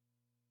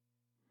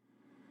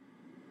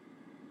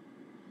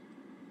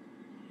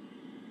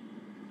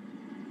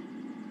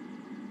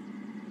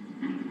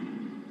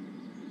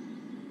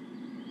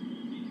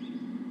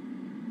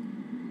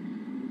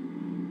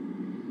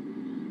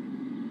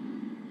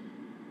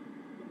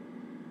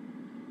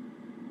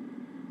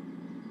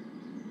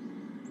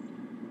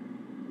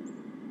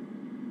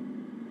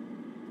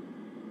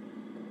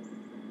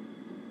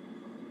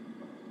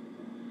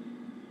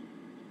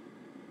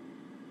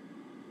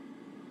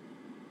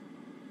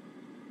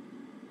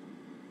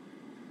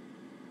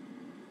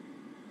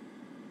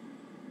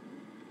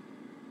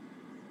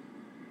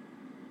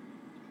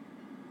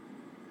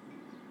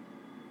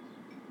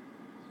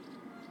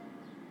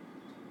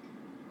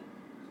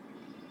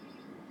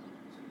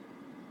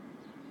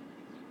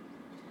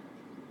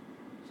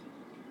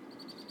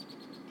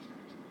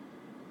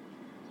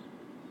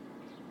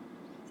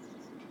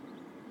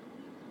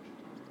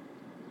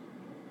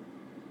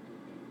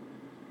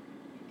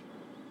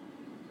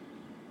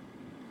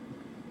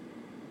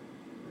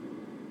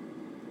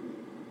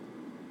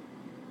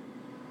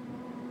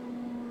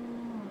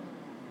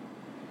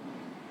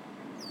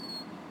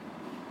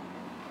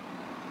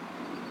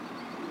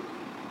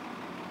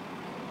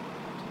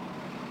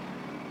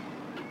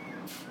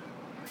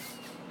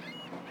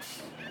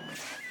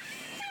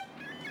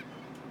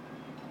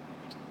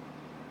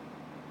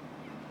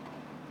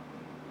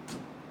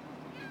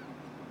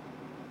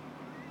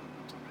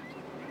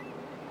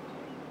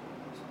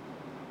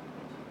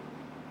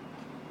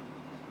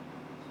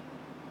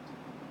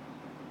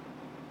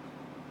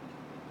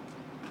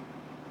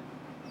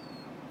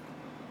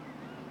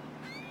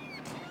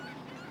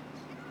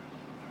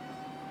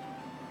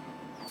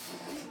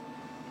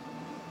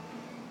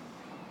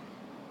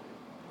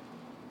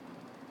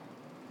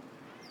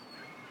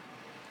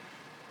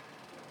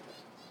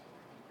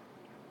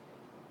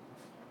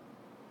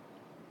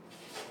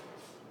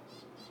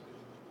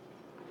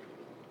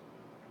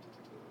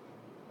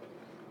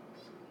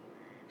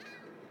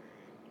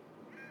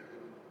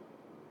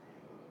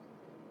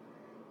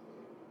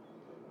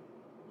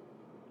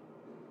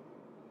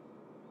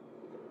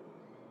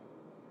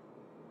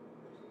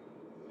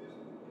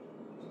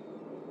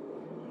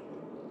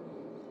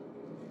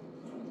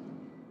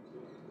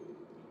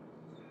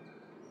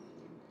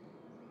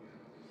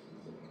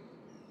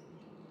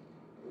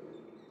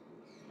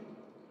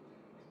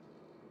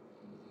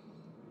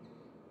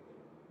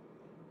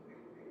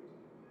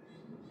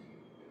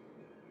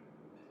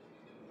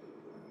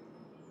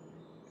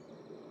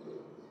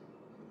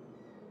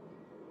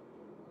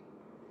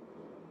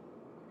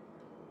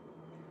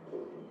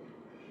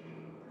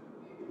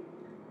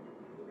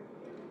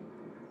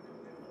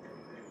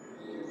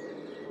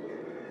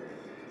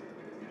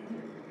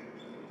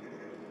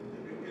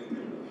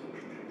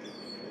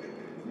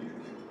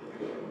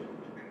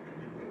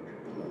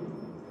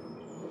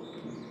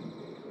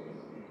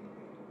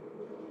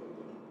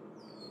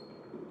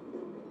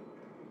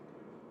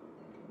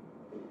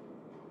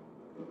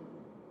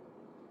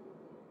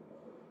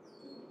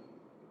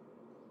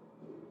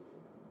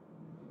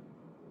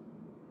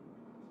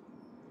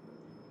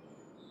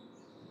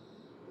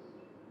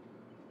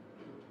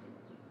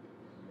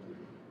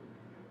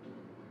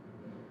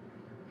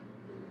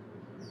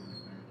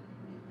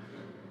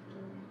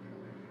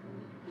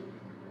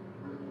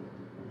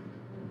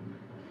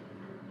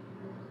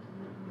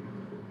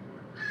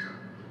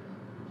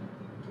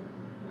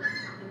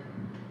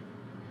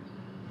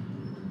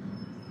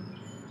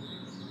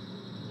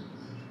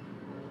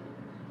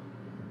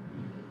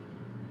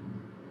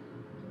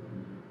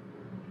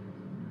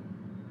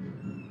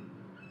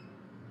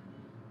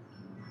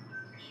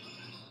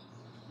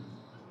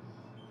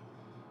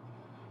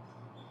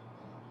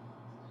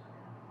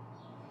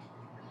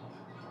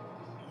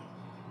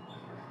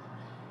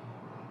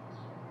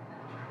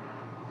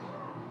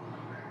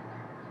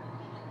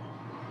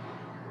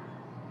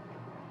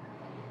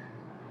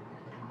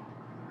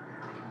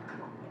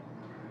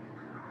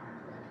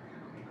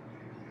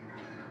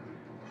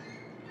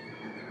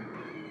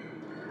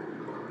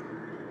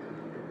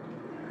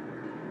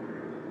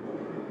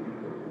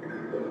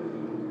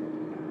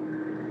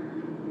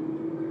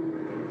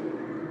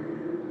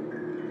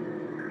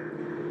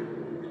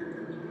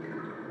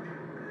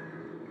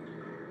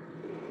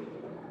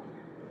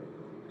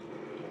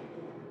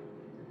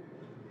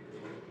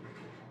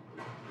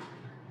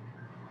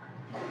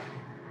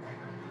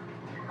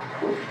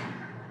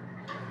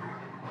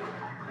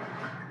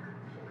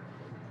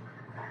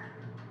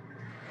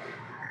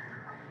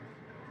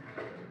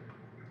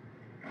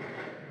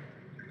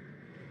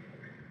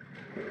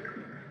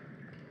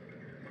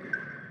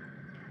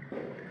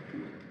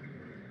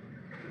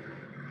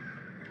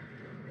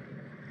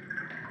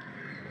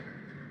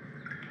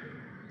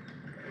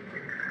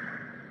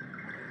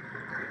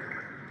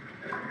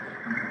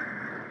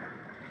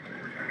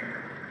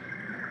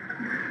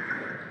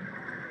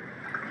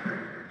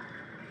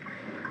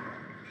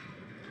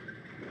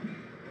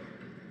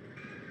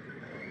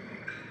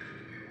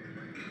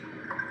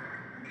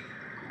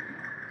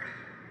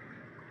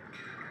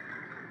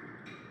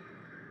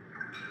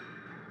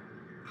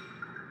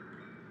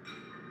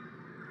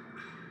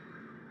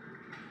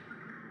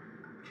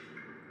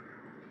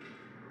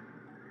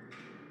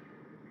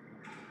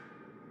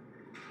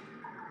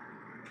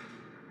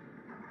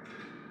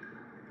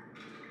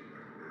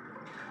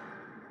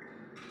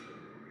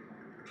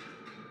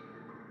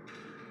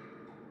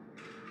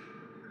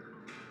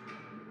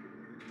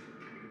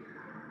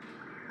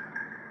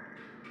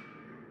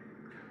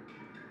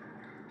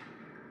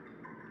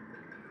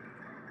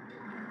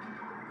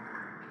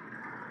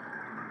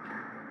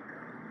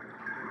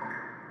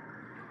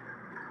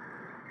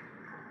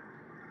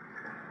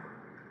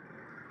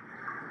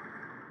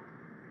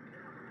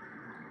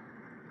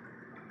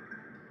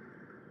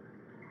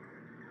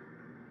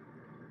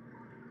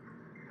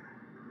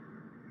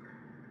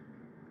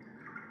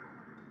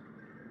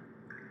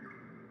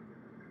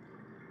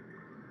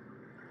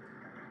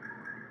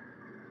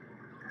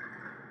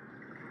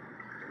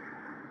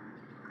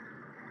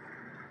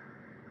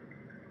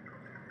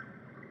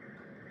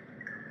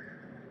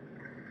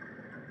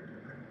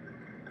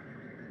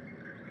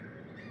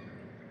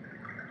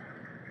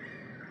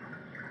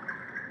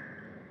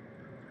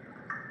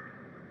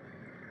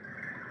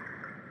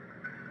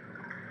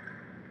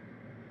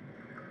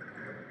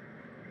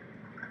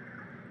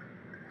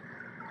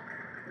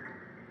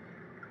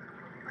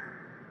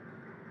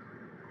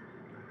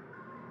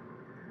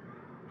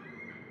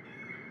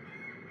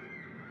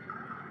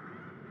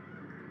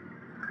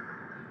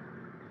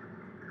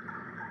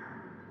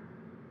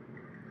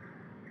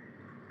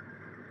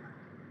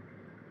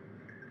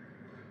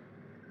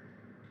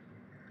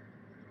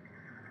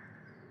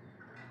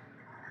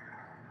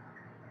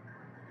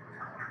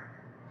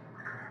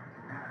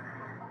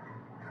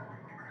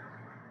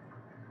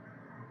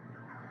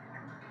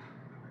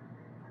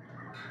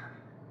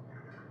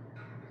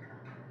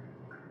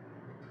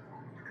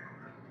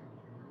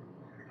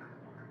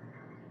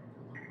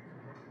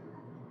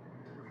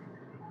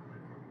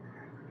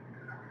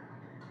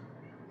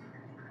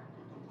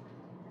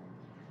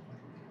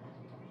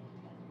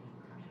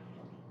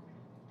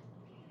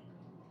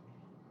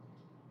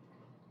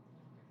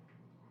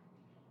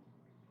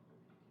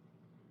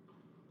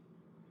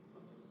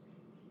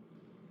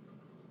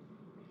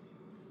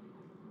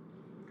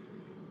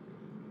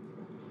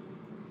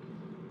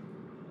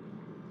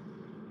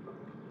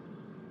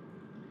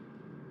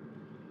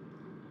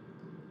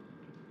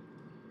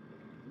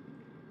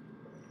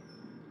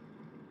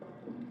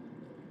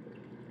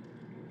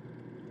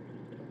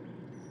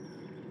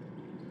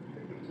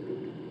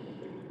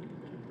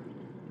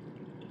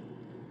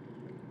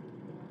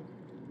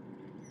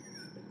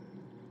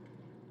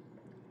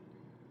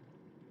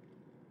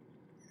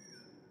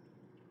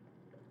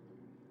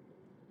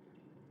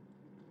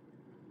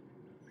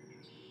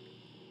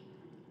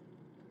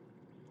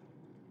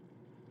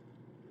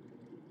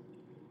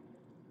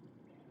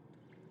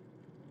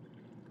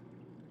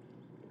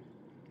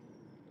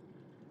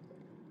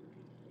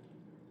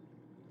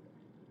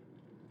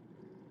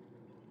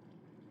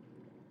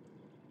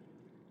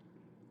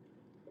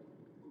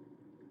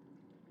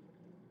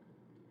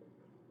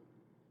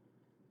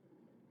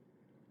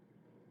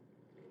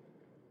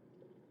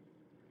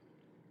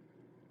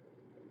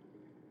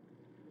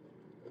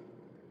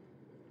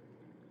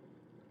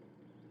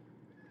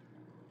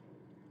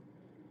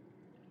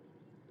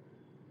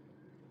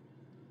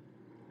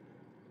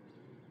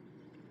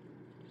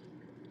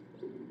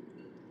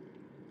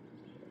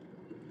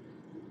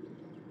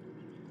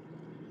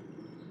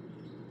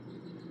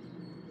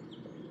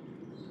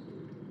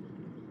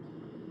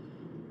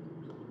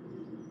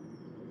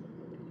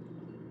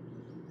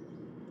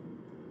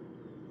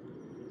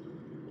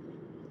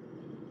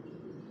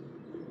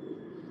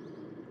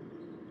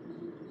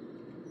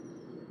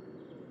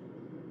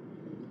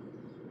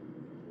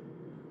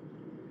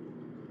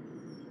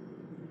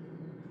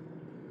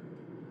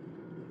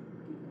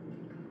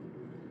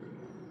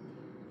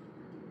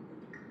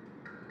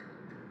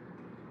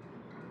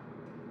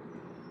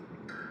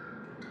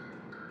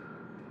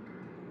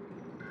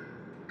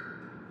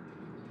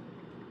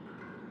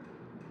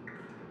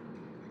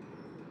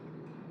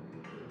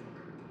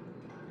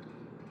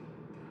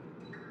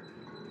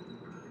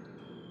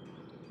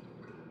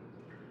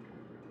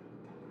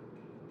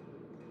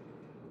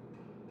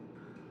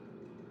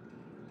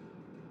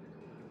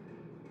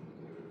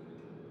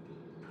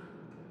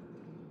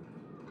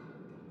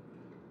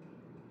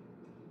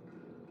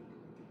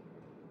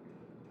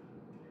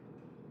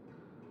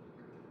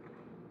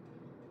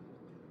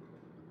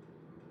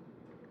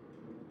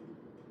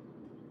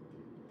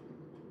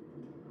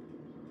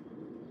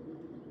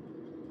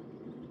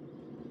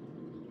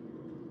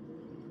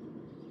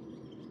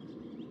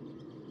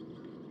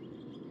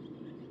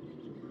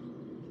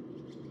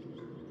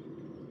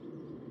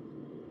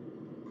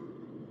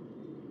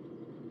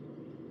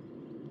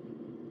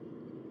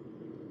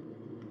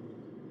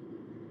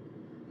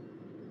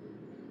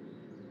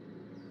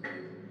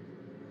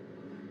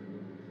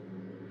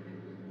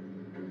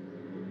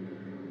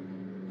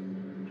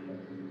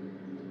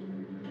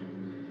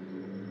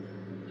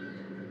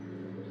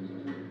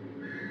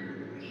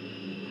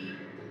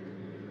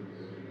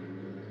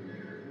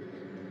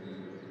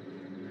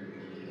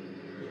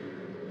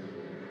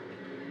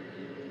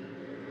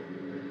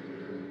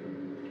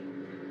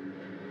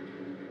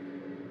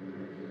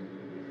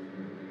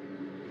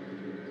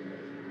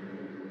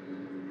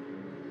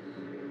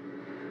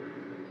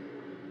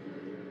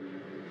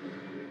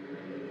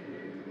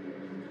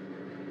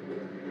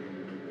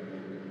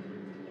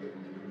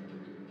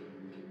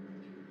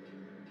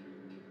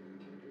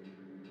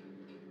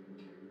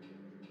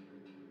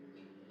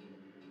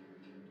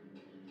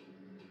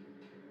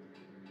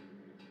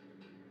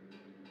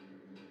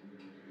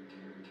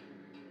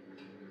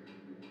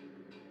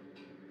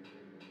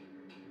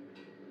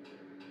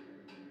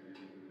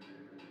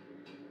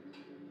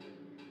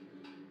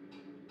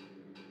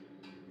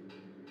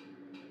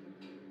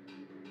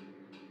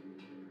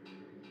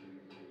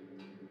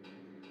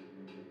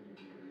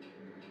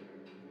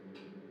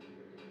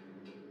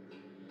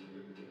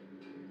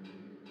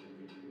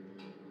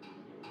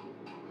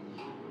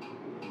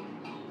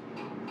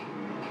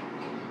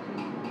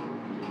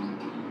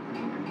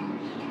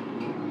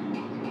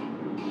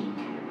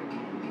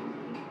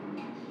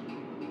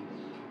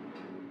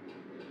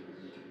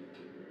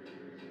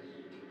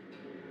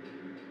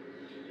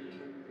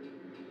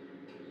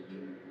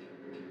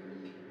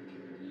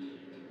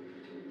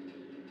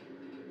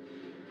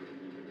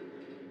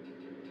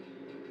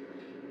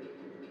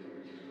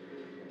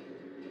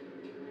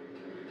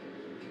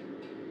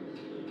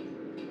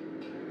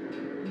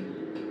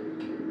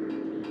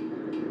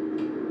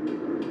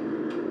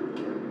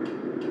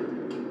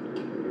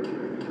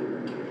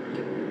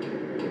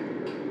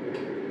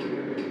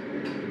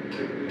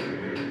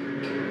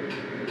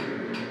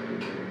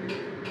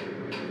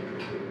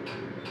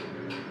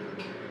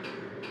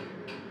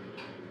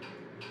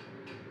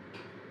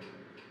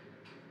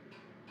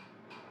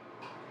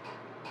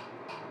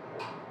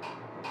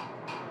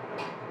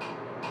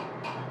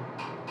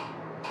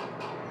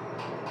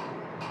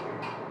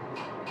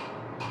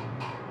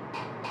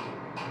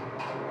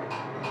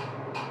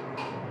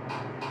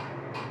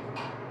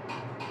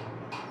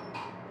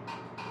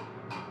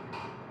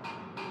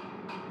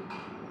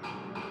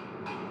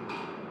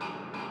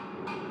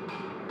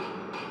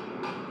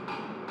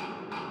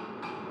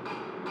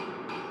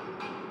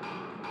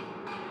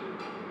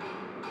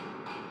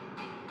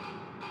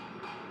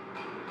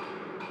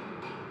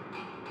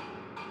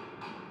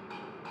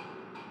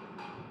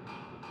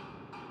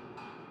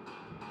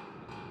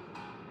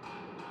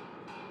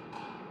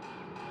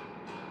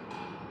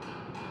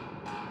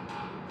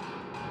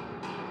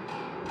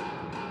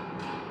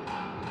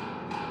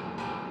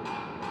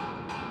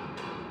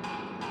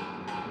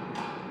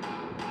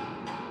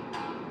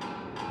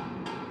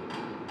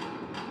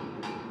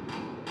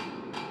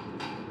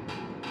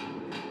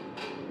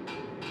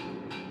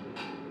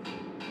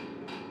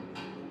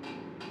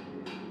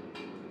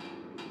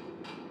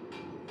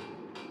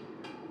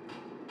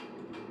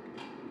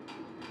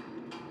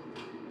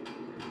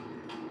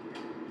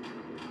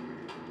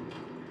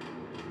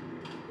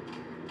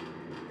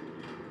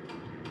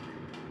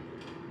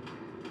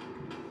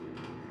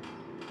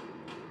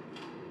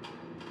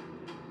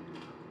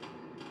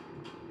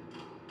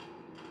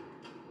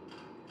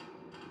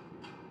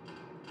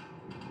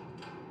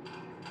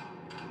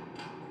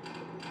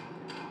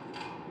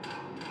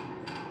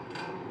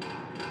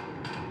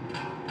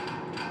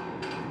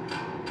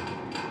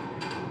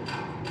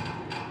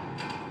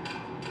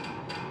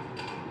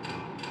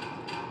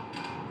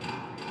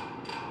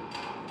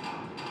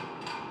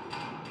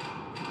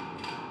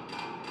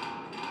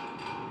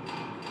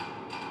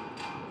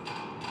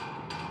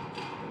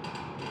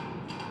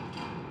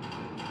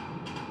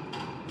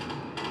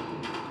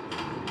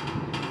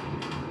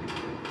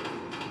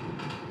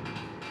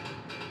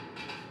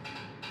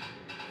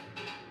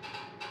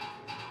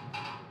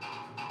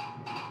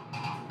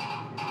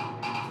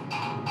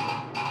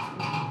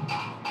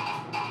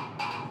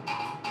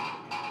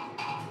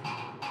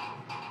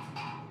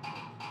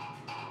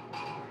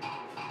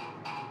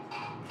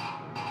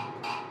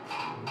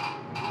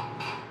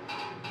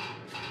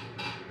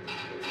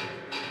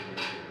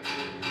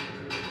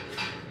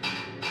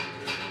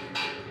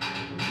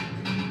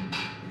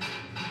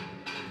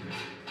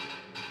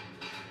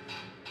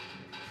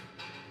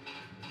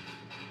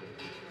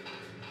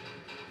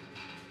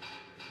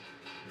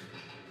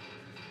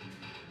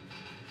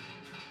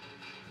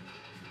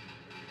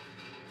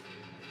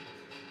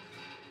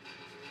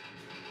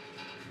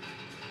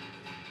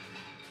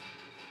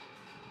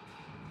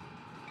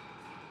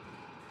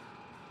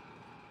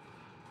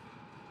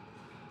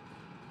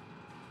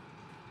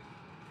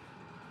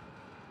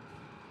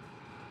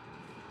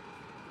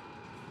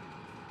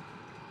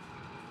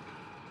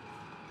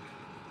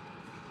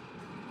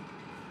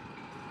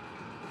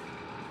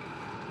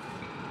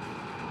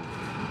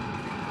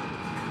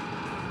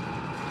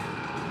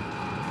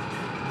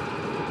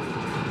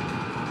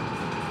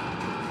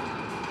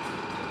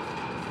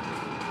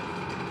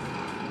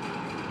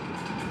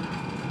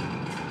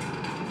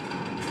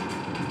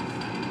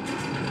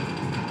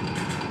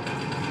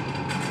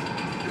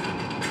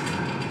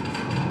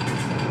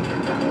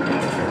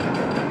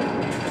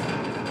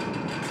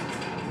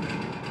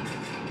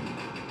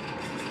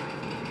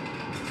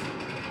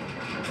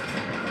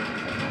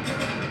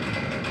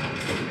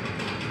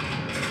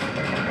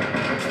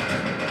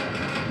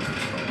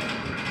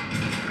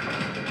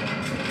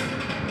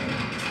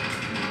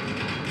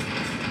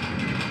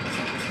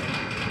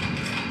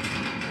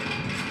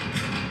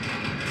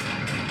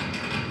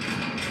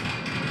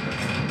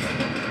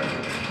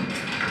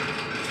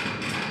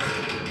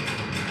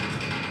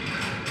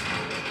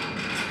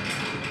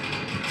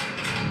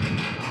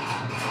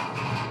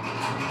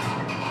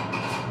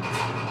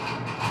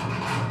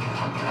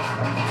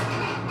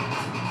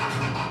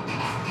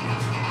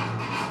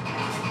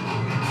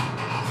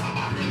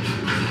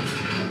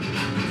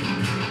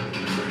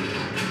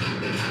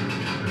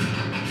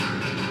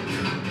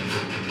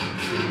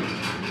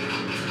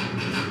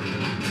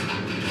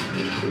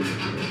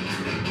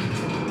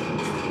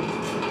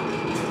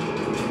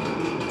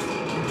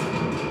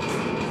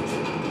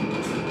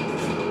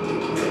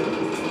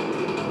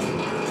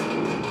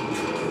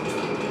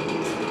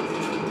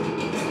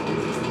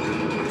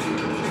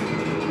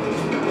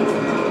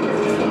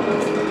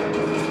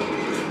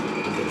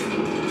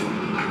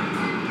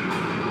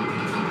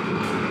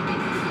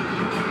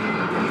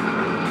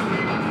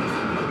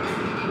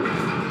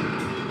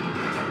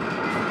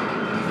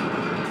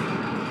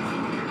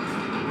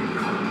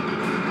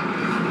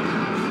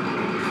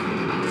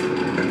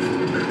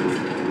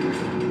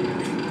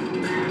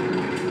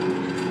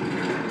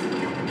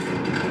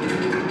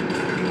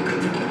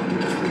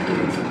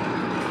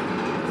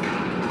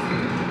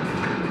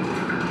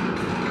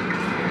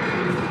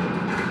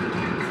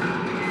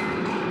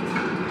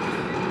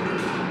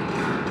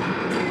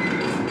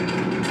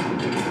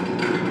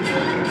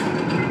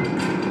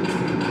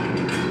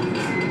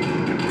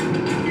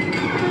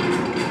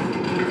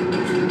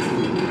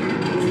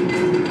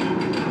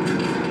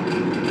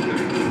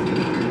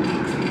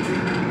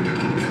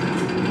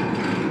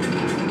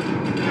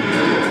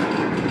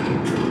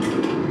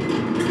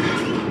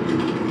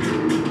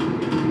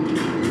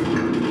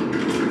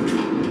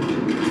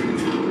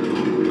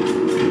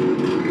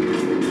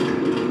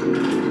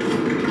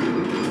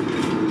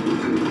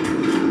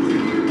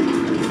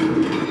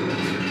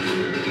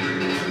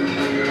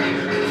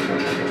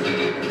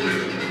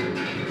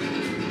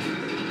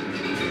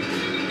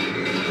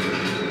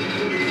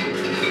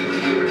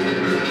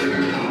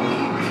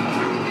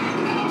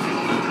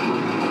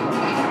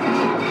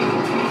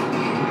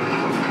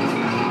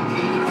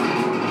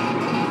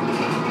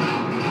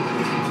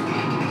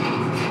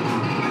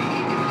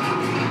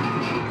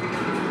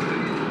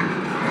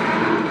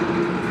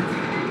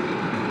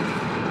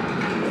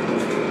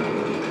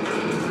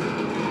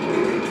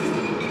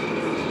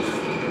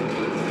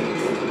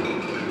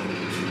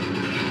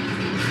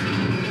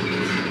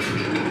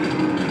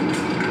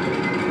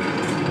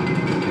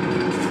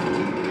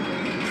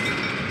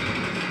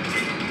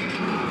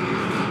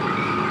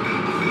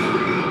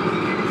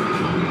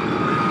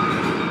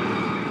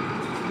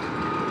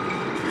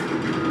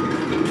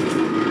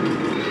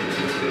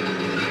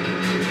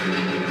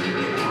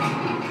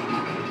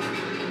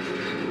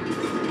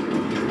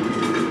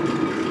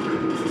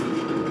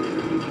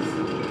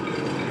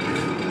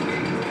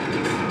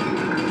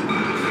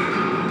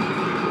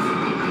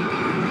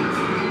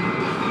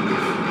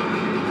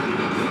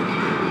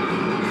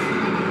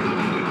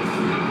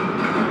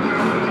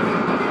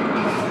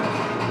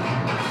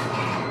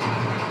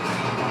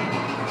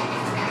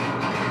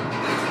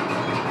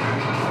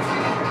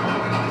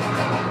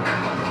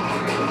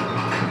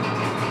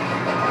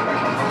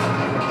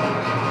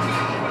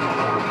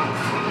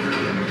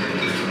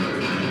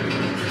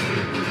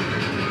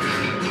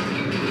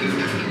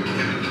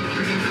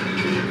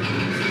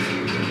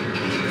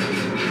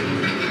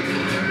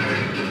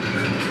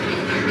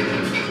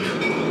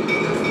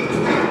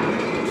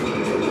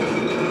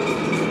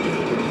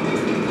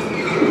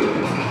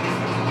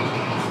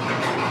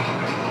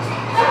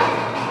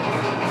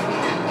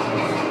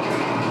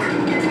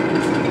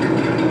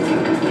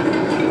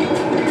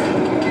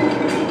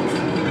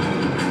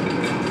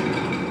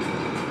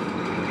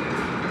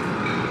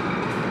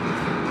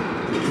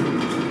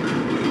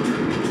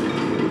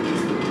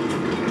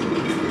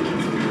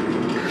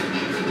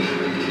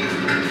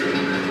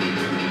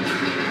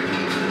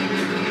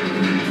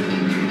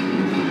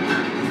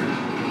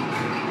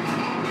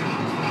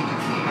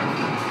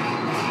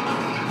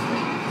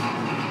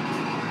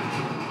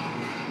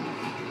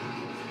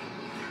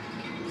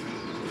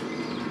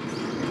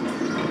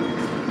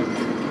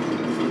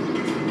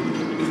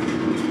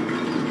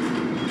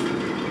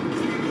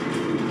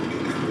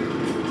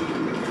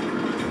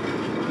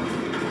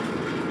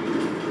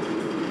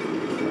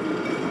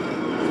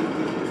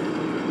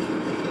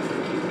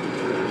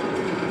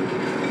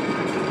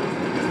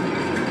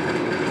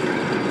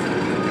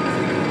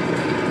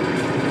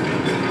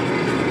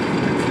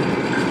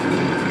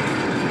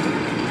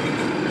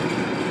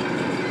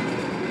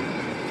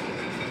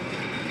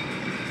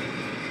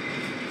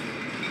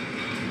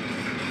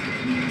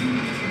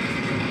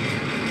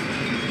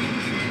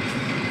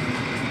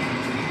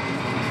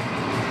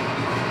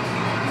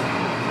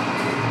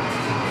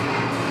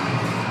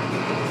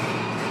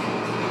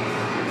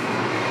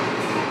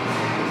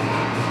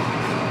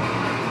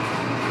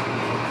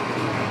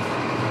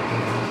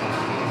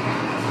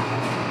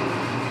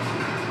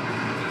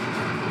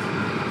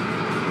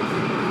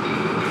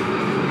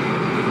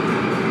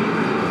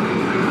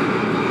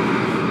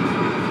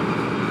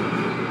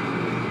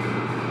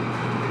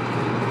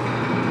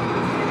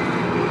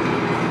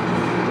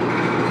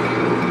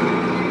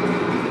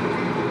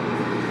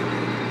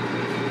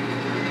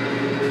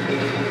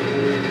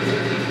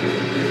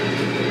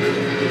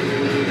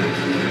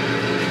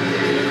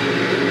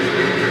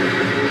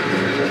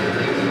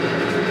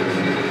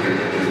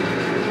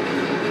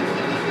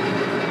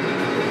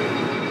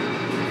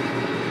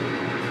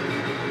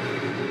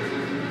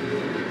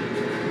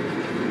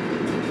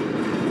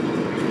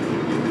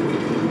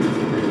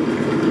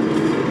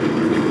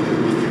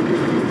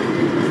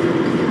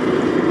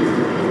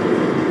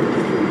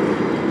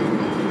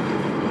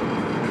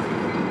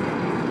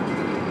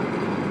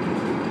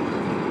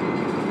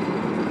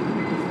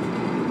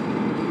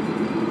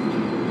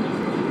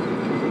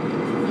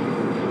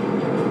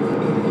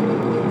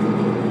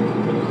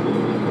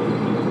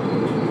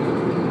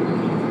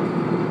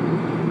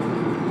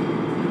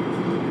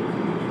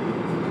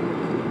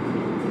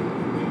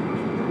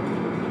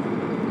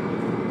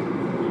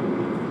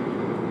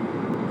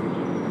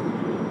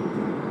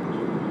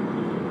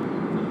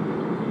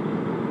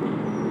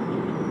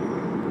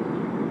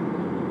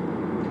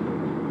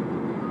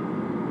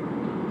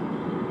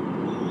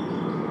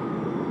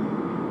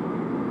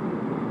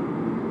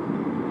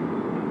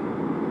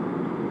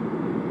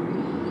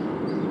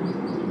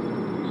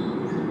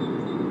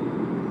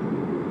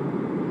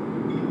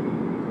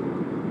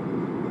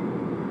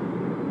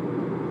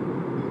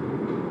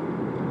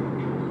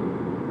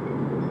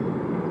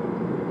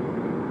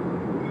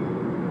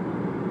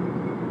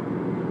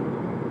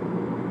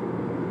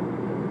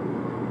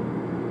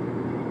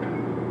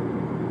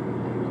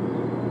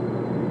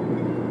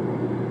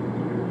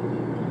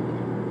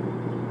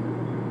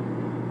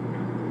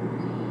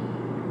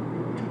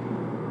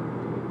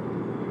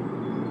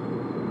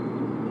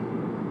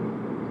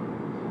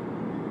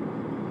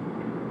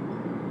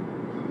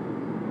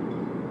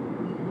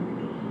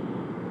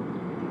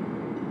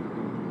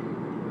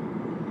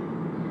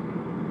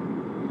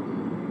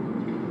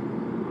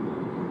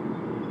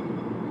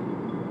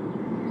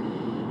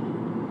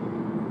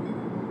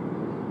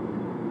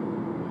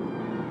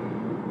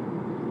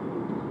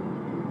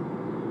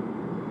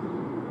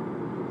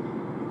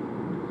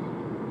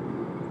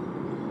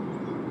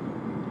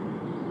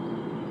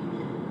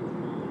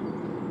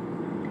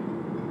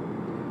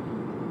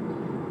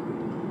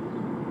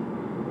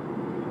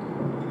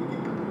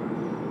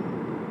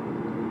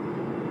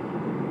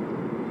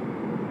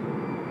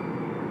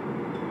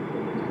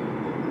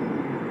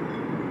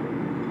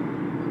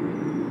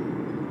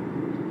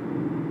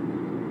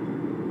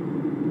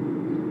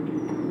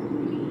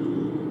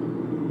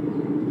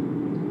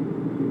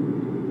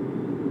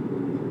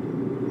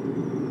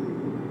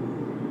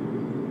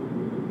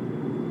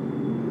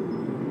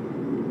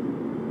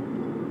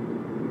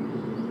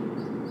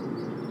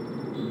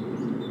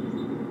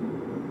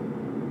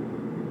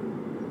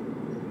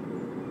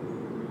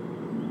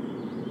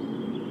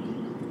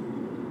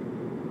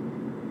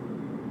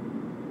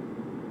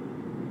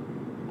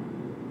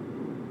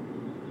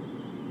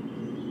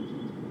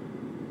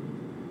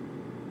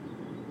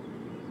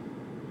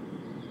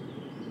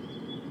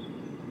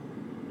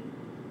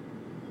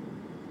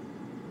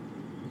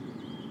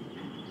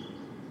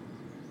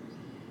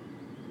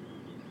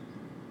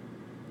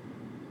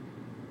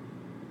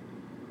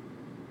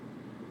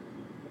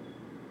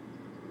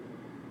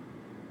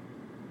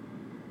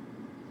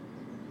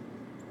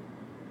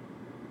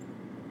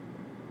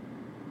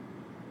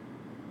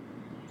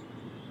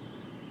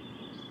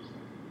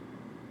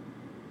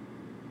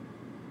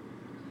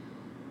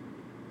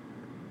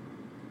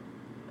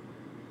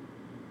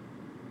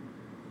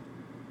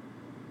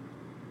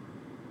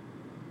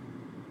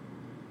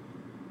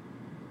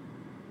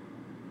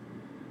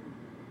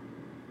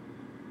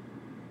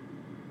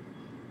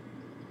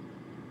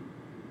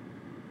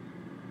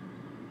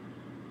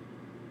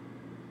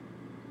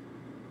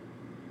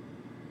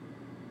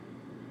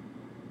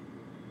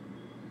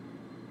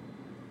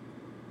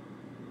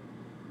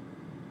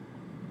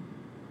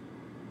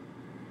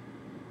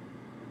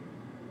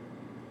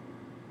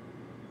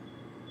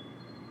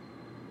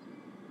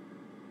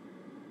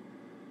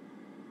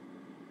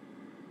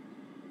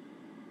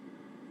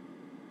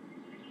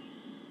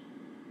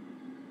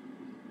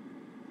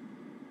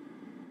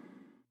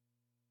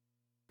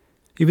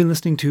 You've been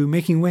listening to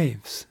Making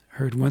Waves,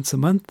 heard once a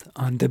month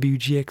on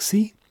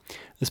WGXC.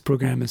 This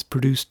program is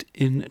produced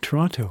in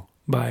Toronto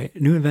by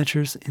New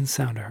Adventures in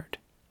Sound Art.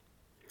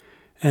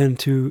 And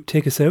to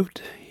take us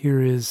out,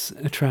 here is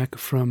a track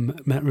from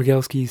Matt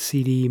Rogalski's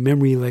CD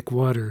Memory Like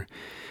Water,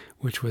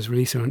 which was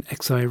released on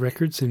XI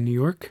Records in New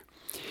York.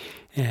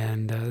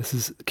 And this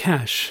is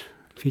Cash,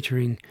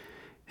 featuring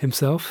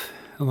himself,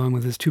 along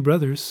with his two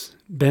brothers,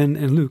 Ben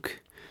and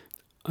Luke,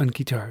 on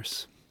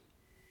guitars.